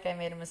 I feel like I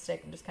made a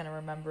mistake, I'm just kind of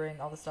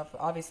remembering all the stuff.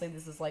 Obviously,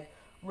 this is like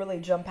really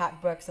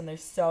jump-packed books, and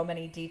there's so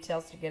many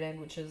details to get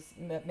in, which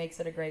makes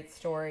it a great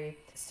story.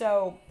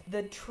 So,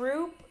 the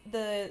troupe,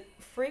 the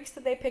freaks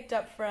that they picked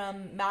up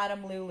from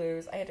Madame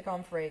Lulu's, I had to call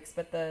them freaks,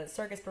 but the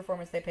circus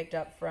performance they picked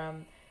up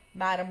from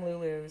Madame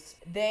Lulu's,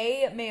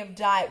 they may have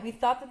died. We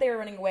thought that they were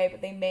running away,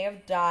 but they may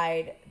have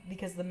died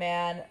because the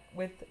man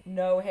with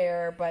no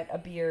hair but a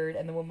beard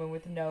and the woman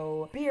with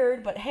no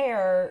beard but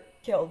hair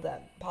killed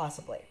them,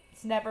 possibly.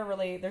 It's never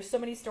really, there's so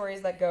many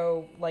stories that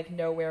go like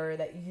nowhere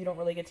that you don't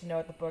really get to know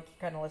at the book. You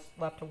kind of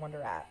left to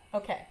wonder at.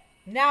 Okay,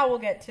 now we'll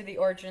get to the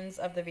origins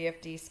of the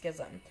VFD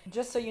schism.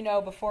 Just so you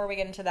know, before we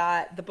get into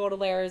that, the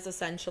Baudelaires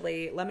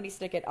essentially, Lemony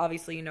Snicket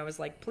obviously, you know, is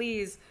like,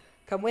 please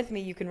come with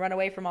me, you can run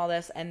away from all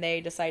this, and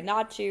they decide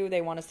not to.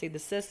 They want to see the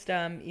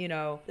system, you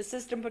know, the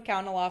system put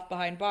Count Olaf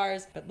behind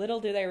bars, but little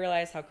do they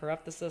realize how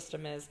corrupt the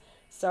system is.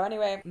 So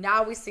anyway,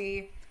 now we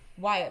see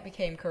why it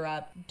became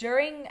corrupt.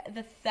 During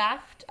the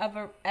theft of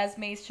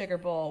Esme's sugar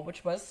bowl,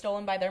 which was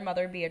stolen by their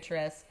mother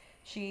Beatrice,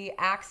 she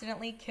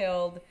accidentally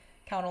killed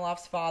Count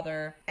Olaf's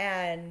father,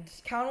 and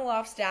Count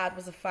Olaf's dad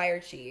was a fire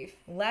chief.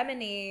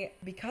 Lemony,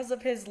 because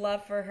of his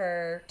love for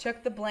her,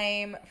 took the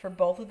blame for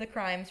both of the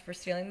crimes for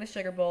stealing the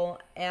sugar bowl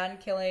and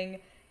killing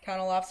Count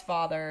Olaf's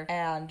father,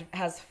 and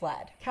has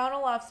fled. Count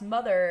Olaf's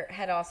mother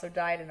had also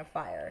died in a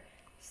fire.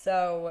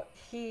 So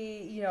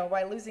he, you know,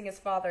 by losing his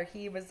father,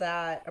 he was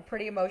at a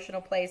pretty emotional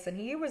place, and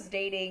he was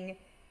dating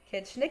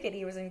Kit Snicket.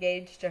 He was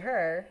engaged to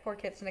her. Poor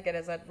Kit Snicket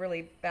has had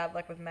really bad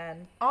luck with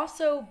men.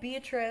 Also,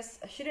 Beatrice,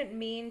 she didn't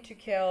mean to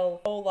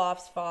kill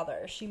Olaf's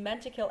father. She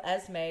meant to kill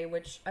Esme,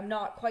 which I'm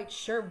not quite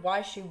sure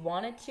why she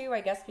wanted to. I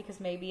guess because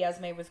maybe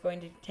Esme was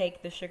going to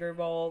take the sugar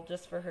bowl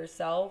just for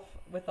herself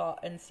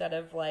instead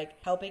of like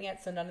helping it,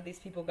 so none of these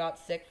people got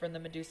sick from the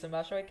Medusa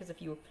mushroom. Because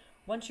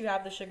once you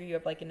have the sugar, you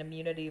have like an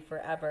immunity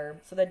forever.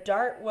 So the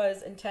dart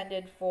was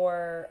intended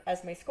for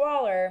Esme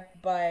Squalor,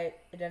 but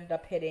it ended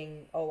up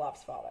hitting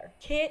Olaf's father.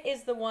 Kit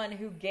is the one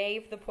who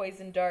gave the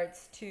poison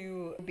darts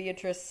to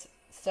Beatrice,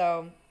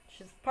 so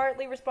she's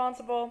partly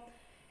responsible.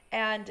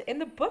 And in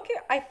the book,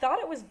 I thought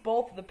it was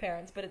both of the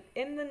parents, but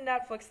in the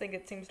Netflix thing,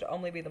 it seems to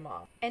only be the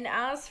mom. And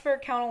as for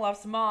Count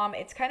Olaf's mom,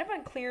 it's kind of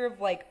unclear of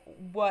like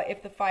what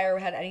if the fire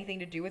had anything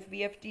to do with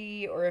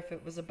VFD, or if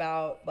it was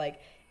about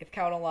like if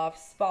Count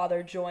Olaf's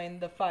father joined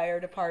the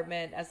fire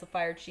department as the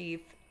fire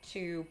chief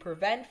to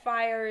prevent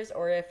fires,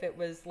 or if it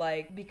was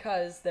like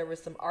because there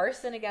was some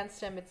arson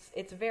against him.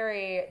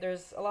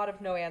 There's a lot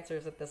of no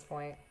answers at this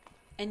point.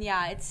 And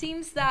yeah, it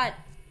seems that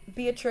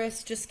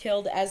Beatrice just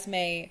killed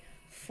Esme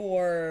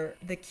for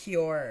the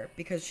cure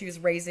because she was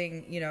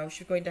raising, you know,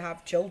 she was going to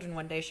have children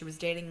one day. She was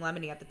dating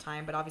Lemony at the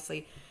time, but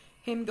obviously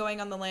him going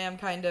on the lam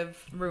kind of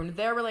ruined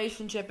their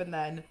relationship, and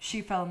then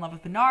she fell in love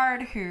with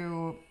Bernard,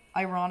 who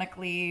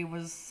ironically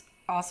was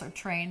also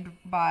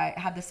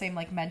had the same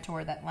like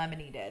mentor that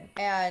Lemony did.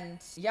 And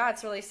yeah,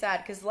 it's really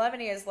sad because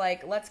Lemony is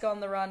like, let's go on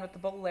the run with the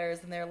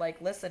Baudelaires, and they're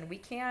like, listen, we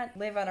can't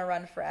live on a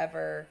run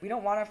forever. We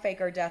don't want to fake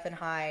our death and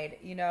hide,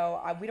 you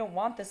know, we don't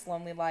want this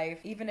lonely life.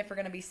 Even if we're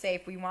going to be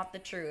safe, we want the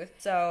truth.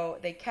 So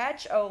they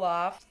catch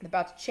Olaf. They're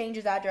about to change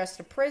his address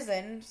to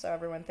prison, so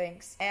everyone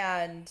thinks,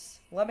 and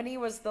Lemony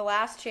was the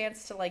last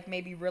chance to like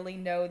maybe really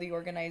know the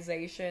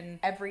organization,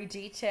 every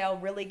detail,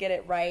 really get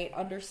it right,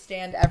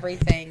 understand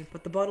everything.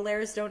 But the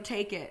Baudelaires don't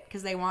take it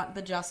because they want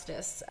the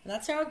justice. And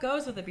that's how it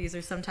goes with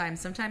abusers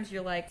sometimes. Sometimes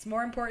you're like, it's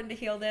more important to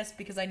heal this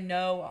because I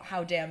know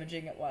how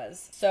damaging it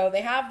was. So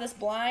they have this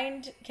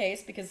blind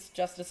case because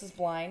justice is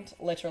blind,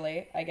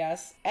 literally, I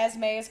guess.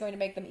 Esme is going to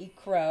make them eat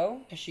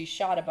crow because she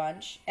shot a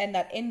bunch. And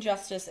that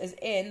injustice is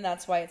in,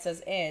 that's why it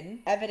says in.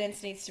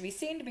 Evidence needs to be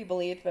seen to be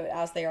believed, but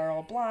as they are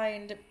all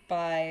blind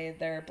by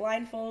their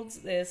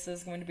blindfolds, this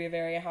is going to be a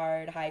very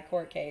hard high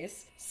court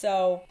case.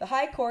 So the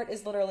high court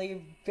is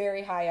literally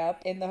very high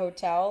up in the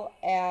hotel,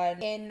 and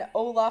and in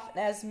Olaf and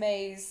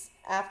Esme's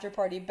after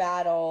party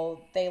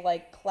battle, they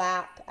like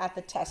clap at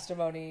the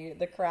testimony,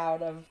 the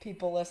crowd of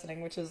people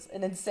listening, which is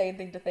an insane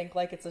thing to think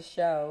like it's a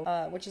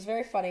show, which is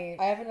very funny.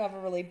 I haven't ever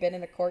really been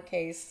in a court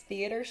case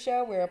theater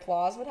show where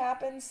applause would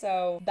happen,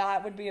 so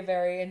that would be a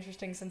very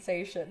interesting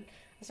sensation,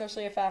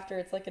 especially if after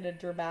it's like in a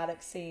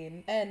dramatic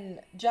scene. And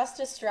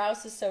Justice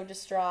Strauss is so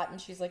distraught, and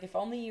she's like, if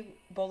only you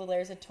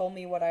Baudelaire had told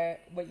me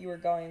what you were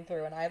going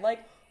through. And I like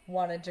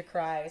wanted to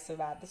cry so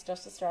bad. This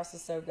Justice Strauss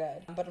is so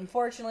good. But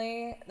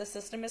unfortunately, the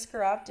system is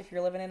corrupt. If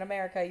you're living in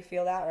America, you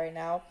feel that right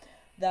now.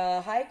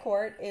 The high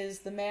court is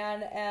the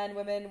man and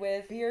women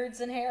with beards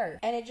and hair.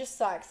 And it just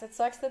sucks. It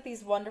sucks that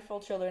these wonderful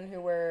children who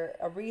were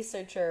a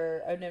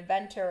researcher, an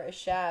inventor, a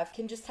chef,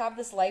 can just have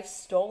this life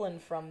stolen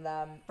from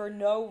them for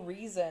no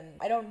reason.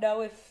 I don't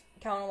know if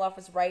Count Olaf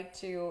was right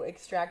to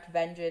extract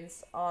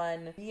vengeance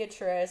on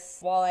Beatrice.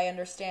 While I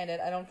understand it,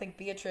 I don't think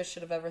Beatrice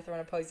should have ever thrown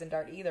a poison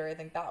dart either. I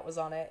think that was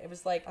on it. It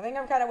was like, I think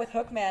I'm kind of with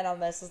Hookman on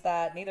this, is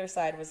that neither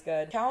side was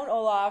good. Count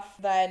Olaf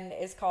then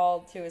is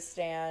called to a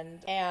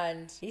stand,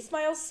 and he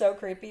smiles so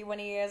creepy when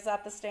he is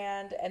at the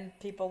stand, and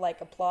people like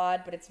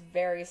applaud, but it's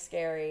very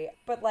scary.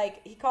 But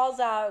like, he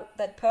calls out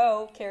that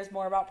Poe cares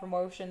more about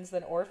promotions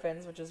than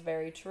orphans, which is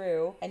very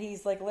true, and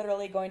he's like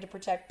literally going to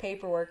protect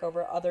paperwork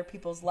over other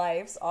people's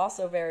lives,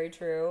 also very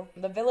true.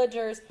 The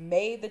villagers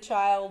made the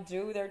child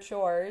do their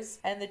chores,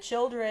 and the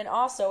children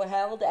also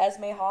held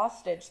Esme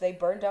hostage. They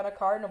burned down a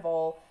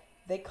carnival.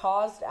 They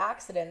caused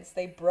accidents.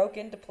 They broke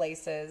into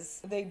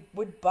places. They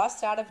would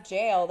bust out of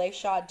jail. They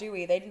shot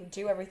Dewey. They didn't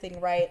do everything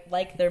right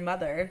like their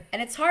mother.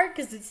 And it's hard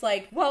because it's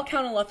like, well,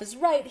 Count Olaf is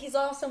right. He's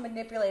also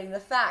manipulating the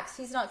facts.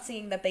 He's not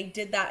seeing that they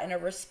did that in a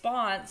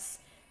response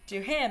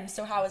to him.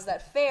 So how is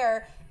that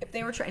fair? If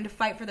they were trying to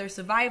fight for their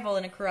survival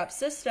in a corrupt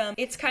system,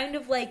 it's kind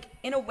of like,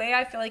 in a way,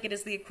 I feel like it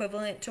is the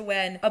equivalent to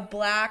when a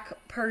black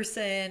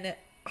person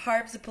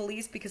harms the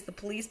police because the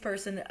police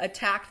person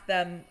attacked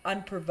them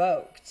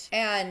unprovoked.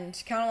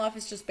 And Count Olaf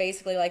is just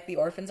basically like, the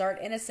orphans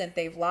aren't innocent.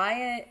 They've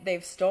lied,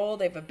 they've stole,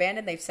 they've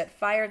abandoned, they've set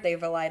fire,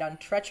 they've relied on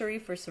treachery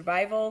for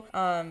survival.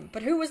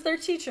 But who was their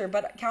teacher?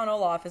 But Count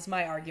Olaf is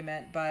my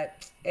argument,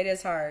 but it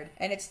is hard.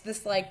 And it's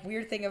this like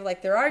weird thing of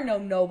like, there are no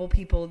noble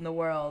people in the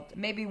world.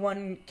 Maybe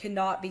one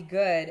cannot be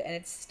good, and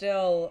it's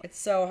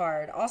so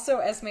hard. Also,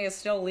 Esme is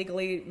still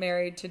legally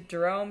married to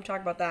Jerome.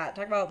 Talk about that.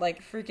 Talk about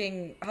like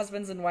freaking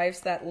husbands and wives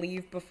that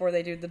leave before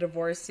they do the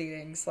divorce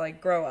seatings.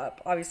 Like, grow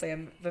up. Obviously,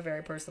 I'm a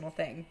very personal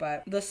thing,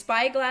 but the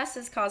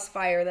spyglasses cause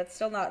fire. That's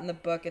still not in the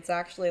book. It's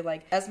actually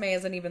like, Esme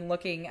isn't even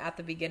looking at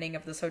the beginning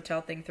of this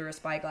hotel thing through a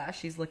spyglass.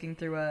 She's looking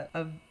through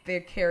a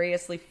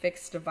vicariously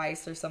fixed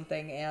device or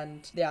something,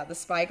 and yeah, the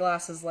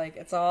spyglass is like,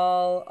 it's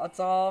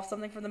all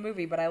something from the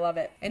movie, but I love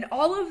it. And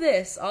all of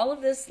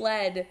this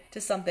led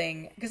to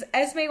something, because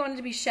Esme wanted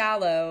to be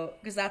shallow,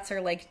 because that's her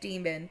like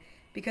demon,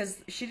 because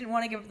she didn't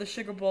want to give up the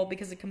sugar bowl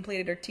because it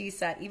completed her tea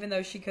set, even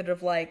though she could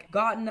have like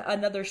gotten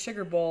another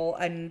sugar bowl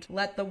and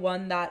let the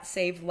one that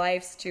saved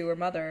lives to her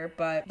mother.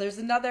 But there's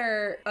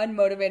another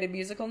unmotivated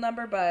musical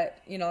number, but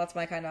you know, that's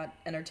my kind of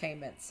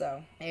entertainment,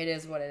 so it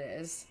is what it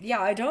is. Yeah,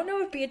 I don't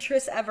know if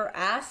Beatrice ever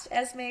asked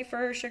Esme for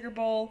her sugar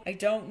bowl. I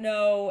don't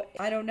know.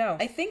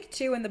 I think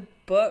too, in the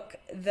book,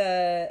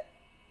 the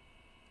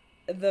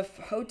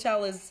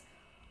hotel is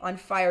on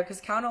fire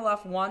because Count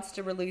Olaf wants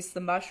to release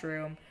the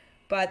mushroom.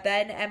 But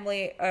then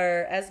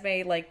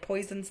Esme like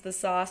poisons the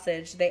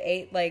sausage. They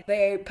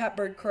ate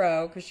peppered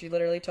crow, because she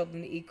literally told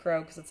them to eat crow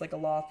because it's like a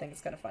law thing.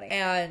 It's kind of funny.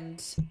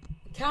 And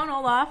Count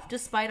Olaf,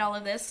 despite all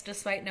of this,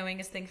 despite knowing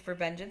his thing for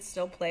vengeance,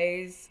 still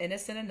plays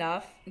innocent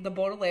enough. The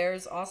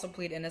Baudelaires also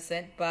plead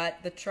innocent, but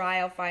the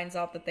trial finds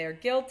out that they are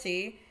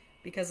guilty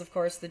because, of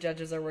course, the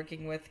judges are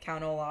working with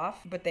Count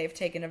Olaf, but they've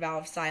taken a vow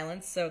of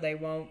silence, so they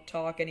won't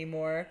talk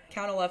anymore.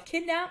 Count Olaf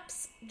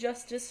kidnaps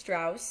Justice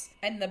Strauss,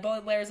 and the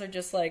Baudelaires are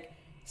just like,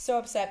 so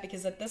upset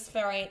because at this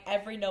point,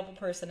 every noble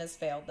person has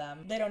failed them.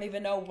 They don't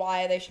even know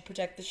why they should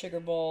protect the sugar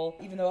bowl,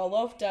 even though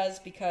Olof does,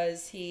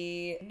 because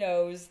he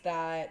knows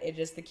that it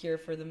is the cure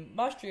for the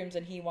mushrooms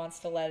and he wants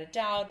to let it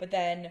down. But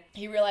then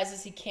he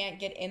realizes he can't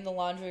get in the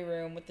laundry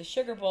room with the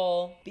sugar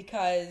bowl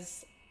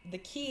because the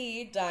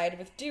key died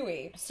with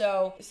Dewey.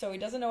 So he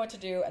doesn't know what to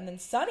do. And then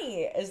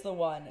Sunny is the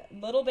one,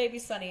 little baby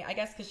Sunny, I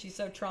guess because she's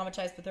so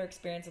traumatized with her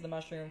experience of the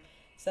mushroom,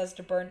 says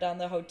to burn down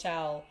the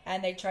hotel.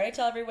 And they try to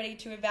tell everybody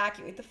to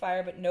evacuate the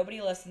fire, but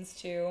nobody listens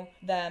to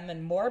them,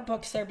 and more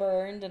books are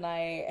burned, and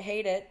I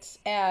hate it.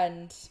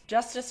 And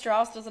Justice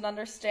Strauss doesn't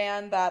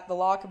understand that the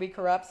law could be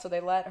corrupt, so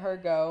they let her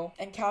go.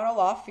 And Count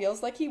Olaf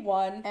feels like he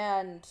won,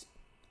 and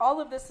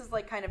all of this is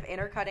like kind of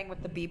intercutting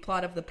with the B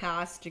plot of the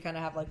past to kind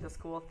of have like this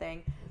cool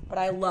thing. But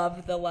I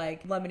love the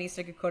like Lemony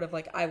Snicket quote of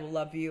like, I will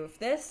love you if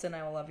this, and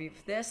I will love you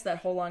if this. That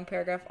whole long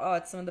paragraph. Oh,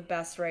 it's some of the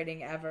best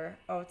writing ever.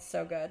 Oh, it's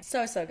so good.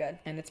 So good.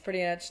 And it's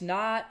pretty much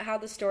not how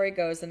the story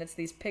goes, and it's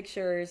these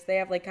pictures. They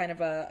have like kind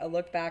of a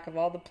look back of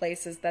all the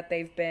places that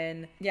they've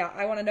been. Yeah,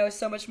 I want to know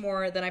so much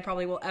more than I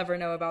probably will ever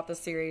know about the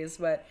series,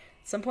 but at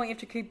some point you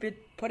have to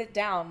put it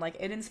down. Like,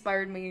 it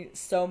inspired me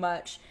so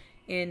much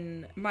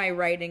in my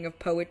writing of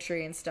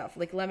poetry and stuff.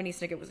 Like Lemony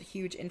Snicket was a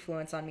huge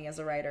influence on me as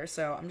a writer,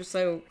 so I'm just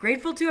so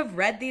grateful to have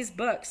read these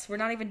books. We're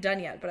not even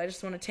done yet, but I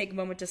just want to take a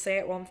moment to say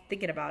it while I'm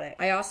thinking about it.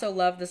 I also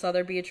love this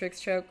other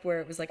Beatrix joke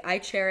where it was like, I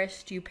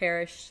cherished, you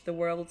perished, the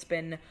world's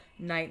been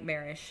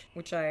nightmarish,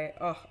 which I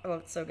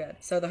love it so good.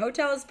 So the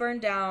hotel is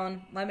burned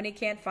down. Lemony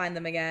can't find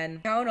them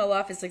again. Count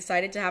Olaf is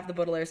excited to have the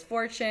Baudelaire's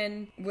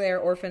fortune, where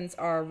orphans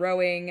are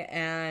rowing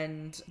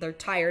and they're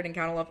tired, and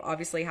Count Olaf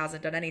obviously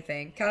hasn't done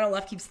anything. Count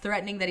Olaf keeps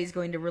threatening that he's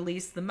going to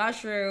release the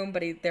mushroom,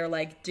 but they're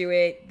like, do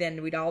it,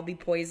 then we'd all be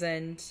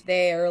poisoned.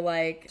 They're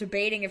like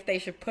debating if they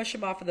should push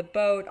him off of the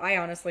boat. I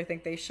honestly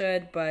think they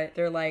should, but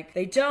they're like,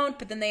 they don't,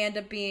 but then they end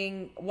up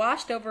being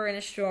washed over in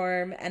a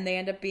storm, and they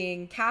end up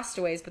being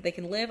castaways, but they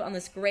can live on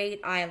this great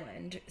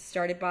island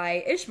started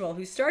by Ishmael,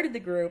 who started the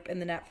group in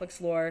the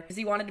Netflix lore because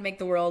he wanted to make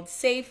the world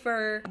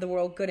safer, the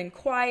world good and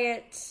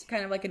quiet,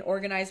 kind of like an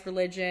organized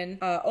religion.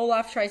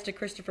 Olaf tries to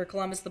Christopher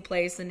Columbus the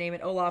place and name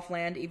it Olaf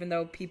Land, even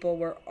though people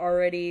were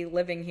already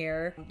living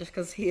here, just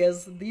because he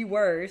is the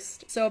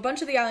worst. So a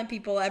bunch of the island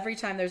people, every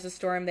time there's a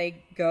storm, they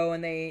go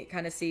and they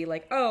kind of see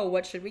like, oh,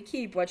 what should we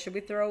keep? What should we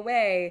throw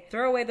away?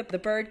 Throw away the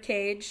bird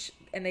cage.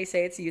 And they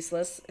say it's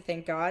useless,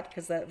 thank God,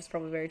 because that was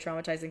probably very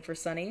traumatizing for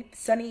Sunny.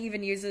 Sunny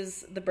even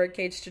uses the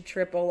birdcage to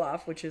trip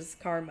Olaf, which is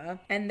karma.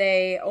 And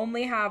they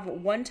only have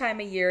one time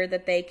a year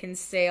that they can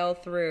sail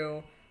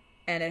through,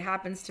 and it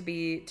happens to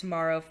be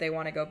tomorrow if they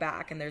want to go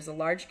back. And there's a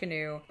large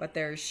canoe, but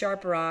there's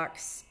sharp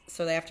rocks,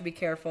 so they have to be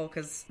careful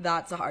because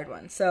that's a hard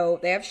one. So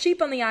they have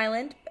sheep on the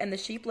island, and the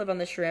sheep live on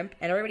the shrimp,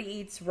 and everybody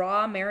eats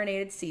raw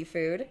marinated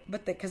seafood,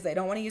 but because they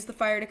don't want to use the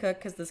fire to cook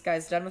because this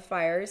guy's done with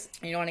fires,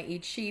 and you don't want to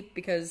eat sheep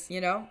because, you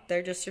know,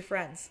 they're just your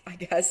friends, I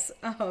guess.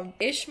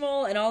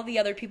 Ishmael and all the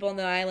other people on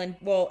the island,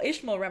 well,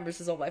 Ishmael remembers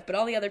his old life, but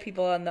all the other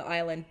people on the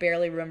island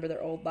barely remember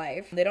their old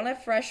life. They don't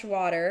have fresh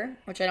water,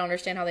 which I don't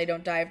understand how they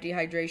don't die of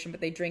dehydration, but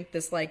they drink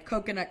this like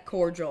coconut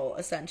cordial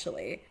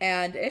essentially.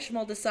 And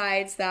Ishmael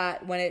decides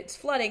that when it's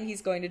flooding,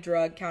 he's going to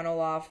drug Count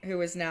Olaf,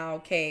 who is now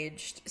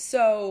caged.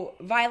 So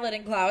Violet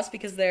and Klaus,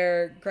 because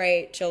they're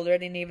great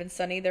children, and even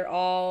Sunny, they're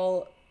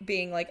all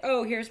being like,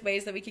 oh, here's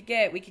ways that we could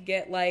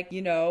get like,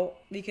 you know,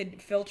 we could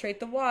filtrate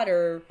the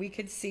water, we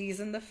could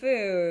season the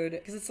food,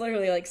 because it's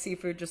literally like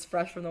seafood just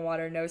fresh from the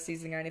water, no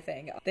seasoning or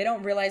anything. They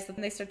don't realize that,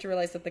 they start to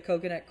realize that the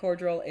coconut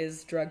cordial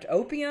is drugged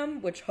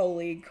opium, which,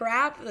 holy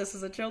crap, this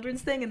is a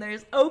children's thing and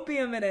there's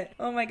opium in it.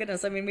 Oh my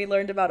goodness. I mean, we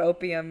learned about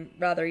opium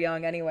rather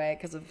young anyway,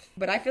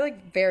 but I feel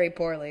like very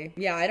poorly.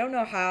 Yeah, I don't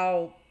know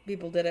how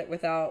people did it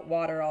without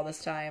water all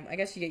this time. I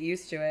guess you get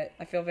used to it.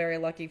 I feel very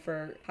lucky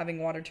for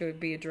having water to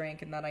be a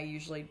drink, and that I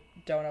usually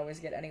don't always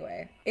get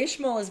anyway.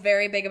 Ishmael is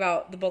very big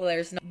about the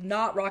Baudelaires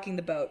not rocking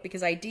the boat,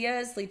 because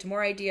ideas lead to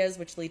more ideas,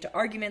 which lead to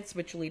arguments,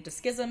 which lead to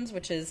schisms,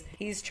 which is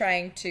he's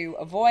trying to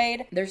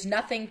avoid. There's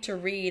nothing to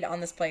read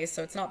on this place,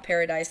 so it's not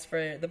paradise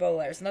for the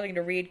Baudelaires. Nothing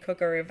to read,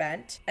 cook, or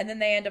invent. And then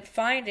they end up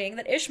finding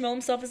that Ishmael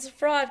himself is a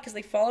fraud, because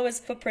they follow his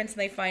footprints and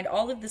they find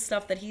all of the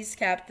stuff that he's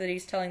kept that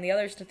he's telling the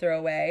others to throw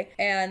away,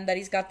 and that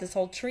he's got this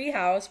whole tree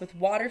house with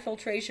water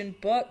filtration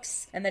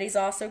books, and that he's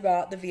also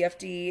got the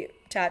VFD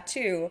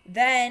tattoo.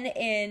 Then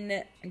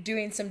in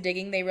doing some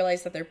digging, they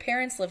realized that their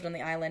parents lived on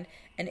the island,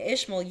 and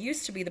Ishmael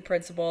used to be the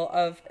principal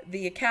of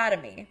the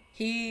academy.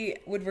 He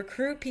would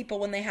recruit people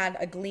when they had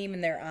a gleam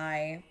in their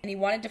eye, and he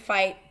wanted to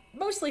fight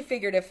mostly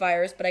figurative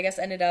fires, but I guess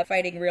ended up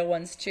fighting real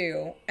ones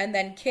too. And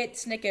then Kit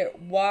Snicket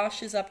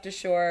washes up to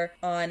shore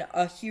on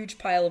a huge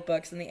pile of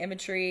books, and the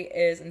imagery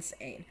is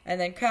insane. And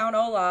then Count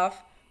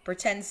Olaf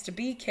pretends to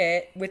be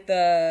Kit with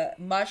the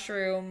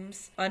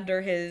mushrooms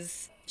under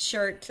his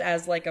shirt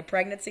as like a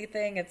pregnancy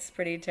thing. It's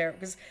pretty terrible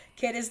because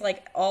Kit is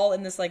like all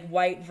in this like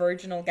white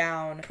virginal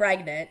gown,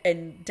 pregnant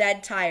and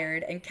dead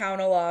tired, and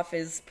Count Olaf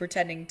is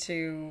pretending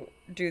to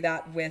do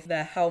that with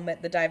the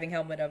helmet, the diving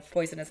helmet of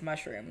poisonous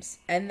mushrooms.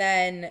 And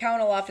then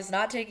Count Olaf is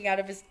not taking out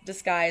of his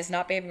disguise,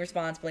 not behaving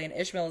responsibly, and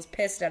Ishmael is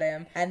pissed at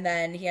him, and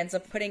then he ends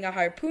up putting a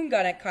harpoon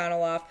gun at Count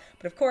Olaf,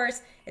 but of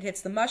course it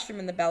hits the mushroom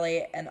in the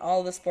belly and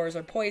all the spores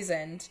are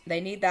poisoned. They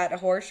need that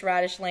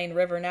Horseradish Lane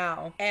River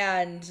now,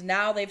 and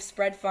now they've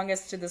spread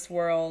fungus to this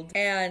world,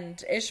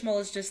 and Ishmael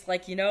is just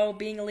like, you know,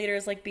 being a leader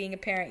is like being a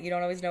parent. You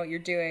don't always know what you're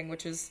doing,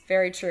 which is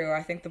very true.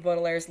 I think the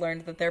Baudelaires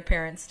learned that their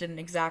parents didn't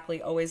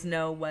exactly always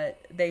know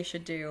what they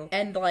should do.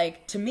 And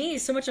like, to me,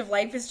 so much of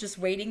life is just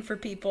waiting for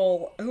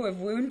people who have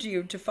wounded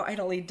you to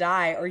finally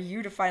die, or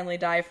you to finally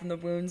die from the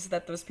wounds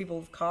that those people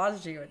have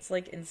caused you. It's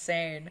like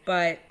insane.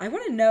 But I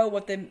want to know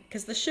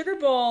because the sugar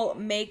bowl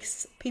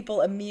makes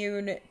people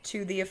immune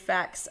to the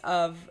effects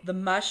of the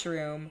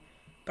mushroom,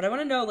 but I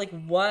want to know, like,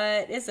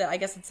 what is it? I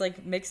guess it's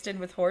like mixed in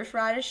with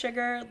horseradish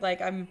sugar.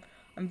 Like, I'm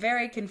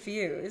very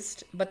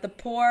confused. But the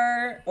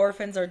poor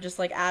orphans are just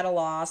like at a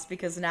loss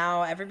because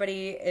now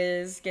everybody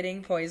is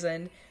getting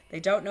poisoned. They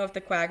don't know if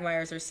the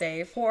Quagmires are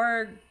safe.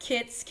 Poor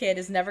Kit's kid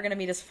is never going to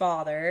meet his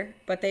father,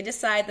 but they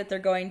decide that they're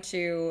going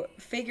to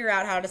figure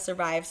out how to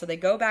survive. So they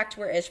go back to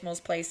where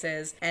Ishmael's place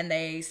is, and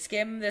they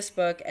skim this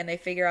book, and they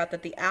figure out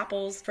that the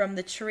apples from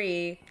the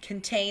tree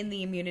contain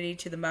the immunity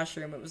to the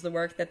mushroom. It was the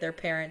work that their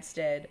parents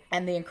did.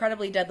 And the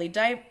incredibly deadly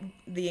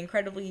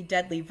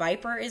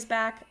viper is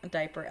back.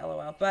 Diaper,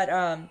 lol. But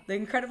the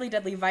incredibly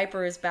deadly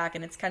viper is back,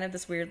 and it's kind of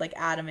this weird like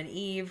Adam and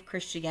Eve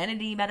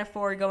Christianity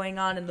metaphor going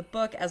on in the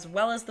book as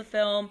well as the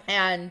film.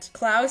 And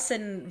Klaus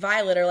and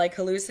Violet are like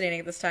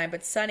hallucinating at this time,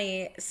 but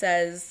Sunny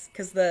says,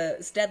 because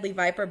the deadly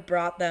viper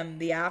brought them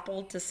the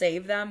apple to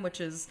save them, which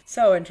is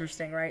so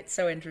interesting, right?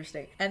 So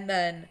interesting. And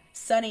then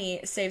Sunny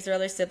saves her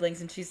other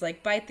siblings, and she's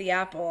like, bite the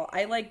apple.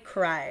 I like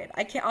cried.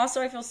 I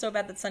feel so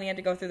bad that Sunny had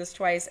to go through this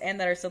twice and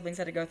that her siblings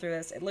had to go through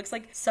this. It looks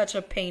like such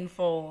a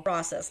painful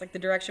process. Like the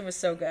direction was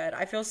so good.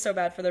 I feel so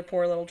bad for their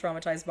poor little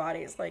traumatized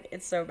bodies. Like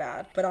it's so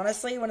bad. But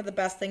honestly, one of the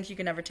best things you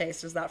can ever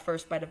taste is that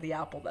first bite of the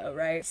apple though,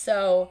 right?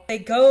 So they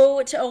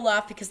go to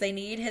Olaf because they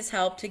need his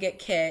help to get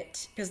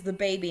Kit because the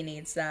baby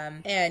needs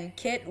them. And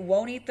Kit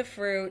won't eat the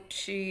fruit.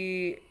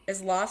 She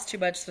is lost too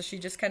much, so she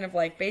just kind of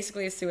like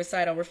basically is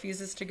suicidal,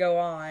 refuses to go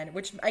on,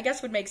 which I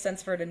guess would make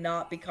sense for her to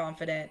not be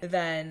confident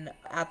then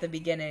at the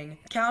beginning.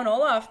 Count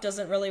Olaf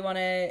doesn't really want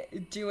to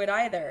do it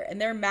either,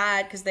 and they're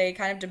mad because they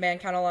kind of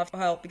demand Count Olaf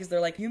help because they're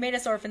like, you made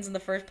us orphans in the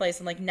first place,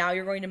 and like now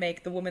you're going to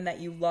make the woman that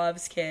you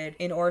love's kid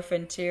an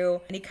orphan too.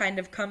 And he kind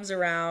of comes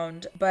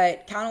around,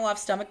 but Count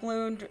Olaf's stomach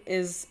wound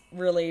is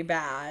really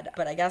bad,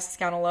 but I guess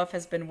Count Olaf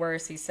has been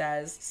worse, he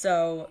says.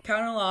 So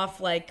Count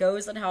Olaf like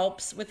goes and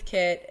helps with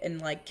Kit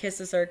and like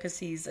kisses her because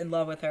he's in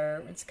love with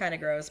her. It's kind of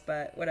gross,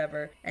 but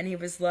whatever. And he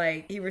was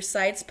like, he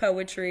recites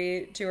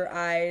poetry to her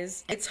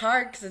eyes. It's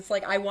hard because it's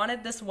like, I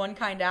wanted this one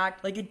kind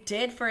act. Like it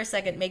did for a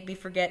second make me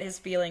forget his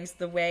feelings,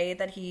 the way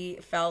that he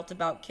felt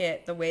about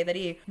Kit, the way that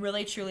he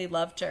really truly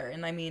loved her.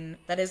 And I mean,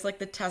 that is like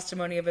the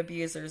testimony of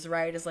abusers,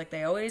 right? Is like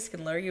they always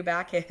can lure you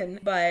back in.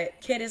 But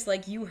Kit is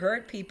like, you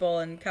hurt people,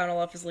 and Count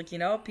Olaf is like, you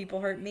know,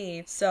 people hurt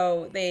me.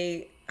 So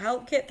they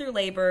help Kit through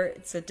labor.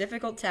 It's a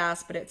difficult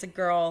task, but it's a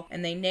girl,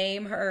 and they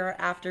name her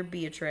after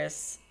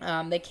Beatrice.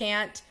 They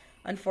can't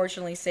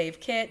unfortunately save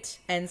Kit,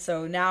 and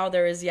so now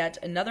there is yet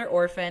another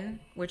orphan,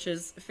 which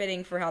is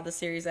fitting for how the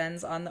series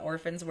ends on the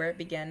orphans where it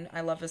began.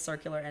 I love the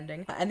circular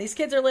ending. And these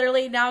kids are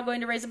literally now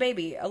going to raise a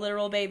baby. A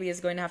literal baby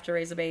is going to have to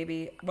raise a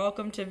baby.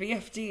 Welcome to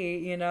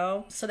VFD, you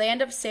know? So they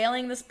end up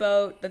sailing this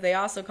boat that they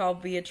also call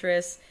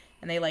Beatrice,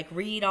 and they like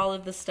read all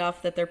of the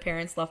stuff that their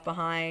parents left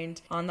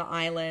behind on the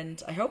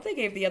island. I hope they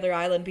gave the other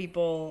island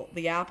people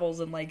the apples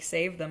and like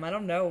saved them. I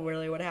don't know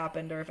really what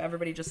happened, or if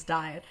everybody just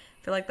died.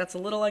 I feel like that's a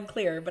little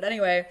unclear. But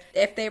anyway,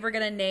 if they were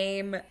going to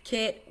name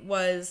Kit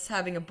was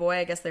having a boy,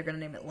 I guess they're going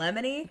to name it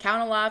Lemony.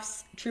 Count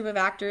Olaf's troupe of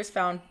actors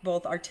found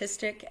both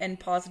artistic and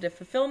positive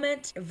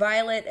fulfillment.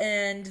 Violet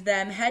and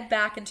them head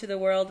back into the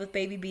world with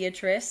baby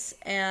Beatrice,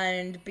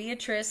 and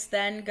Beatrice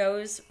then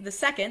goes, the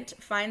second,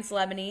 finds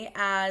Lemony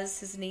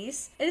as his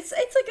niece. It's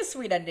like a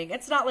sweet ending.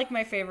 It's not like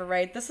my favorite,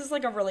 right? This is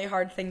like a really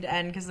hard thing to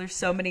end because there's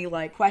so many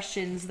like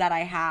questions that I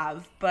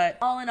have. But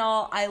all in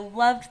all, I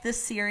loved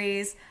this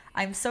series.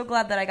 I'm so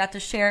glad that I got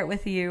to share it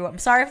with you. I'm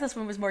sorry if this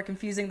one was more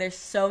confusing. There's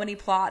so many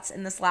plots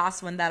in this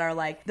last one that are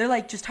like, they're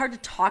like just hard to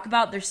talk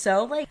about. They're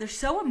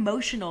so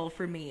emotional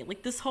for me.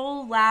 Like those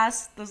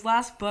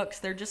last books,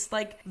 they're just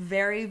like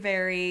very,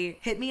 very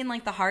hit me in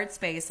like the heart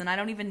space. And I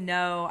don't even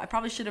know, I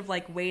probably should have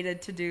like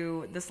waited to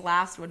do this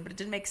last one, but it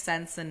didn't make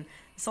sense. And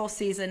this whole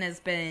season has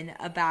been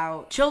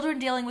about children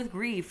dealing with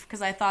grief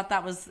because I thought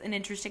that was an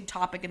interesting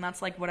topic, and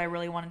that's like what I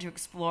really wanted to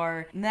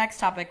explore. The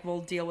next topic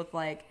will deal with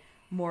like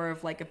more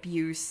of like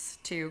abuse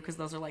too, because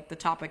those are like the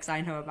topics I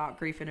know about,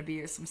 grief and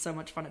abuse. I'm so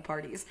much fun at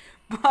parties.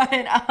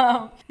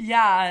 But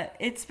yeah,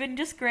 it's been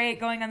just great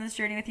going on this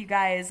journey with you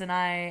guys, and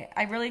I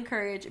really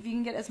encourage, if you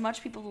can get as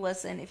much people to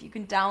listen, if you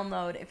can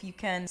download, if you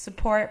can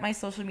support my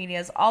social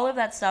medias, all of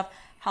that stuff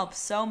helps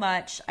so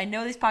much. I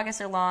know these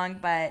podcasts are long,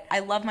 but I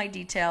love my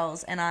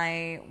details, and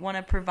I want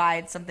to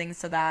provide something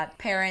so that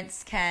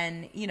parents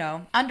can, you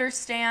know,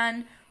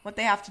 understand what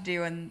they have to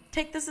do and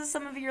take this as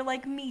some of your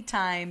like me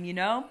time, you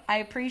know? I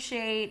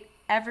appreciate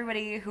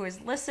everybody who has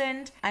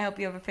listened. I hope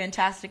you have a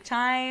fantastic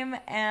time,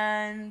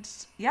 and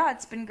yeah,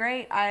 it's been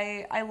great.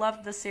 I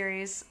loved the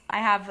series. I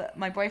have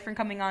my boyfriend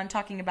coming on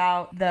talking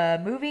about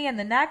the movie and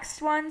the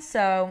next one,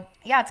 so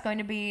yeah, it's going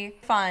to be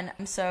fun.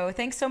 So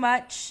thanks so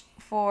much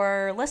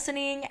for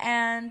listening,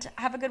 and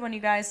have a good one, you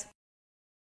guys.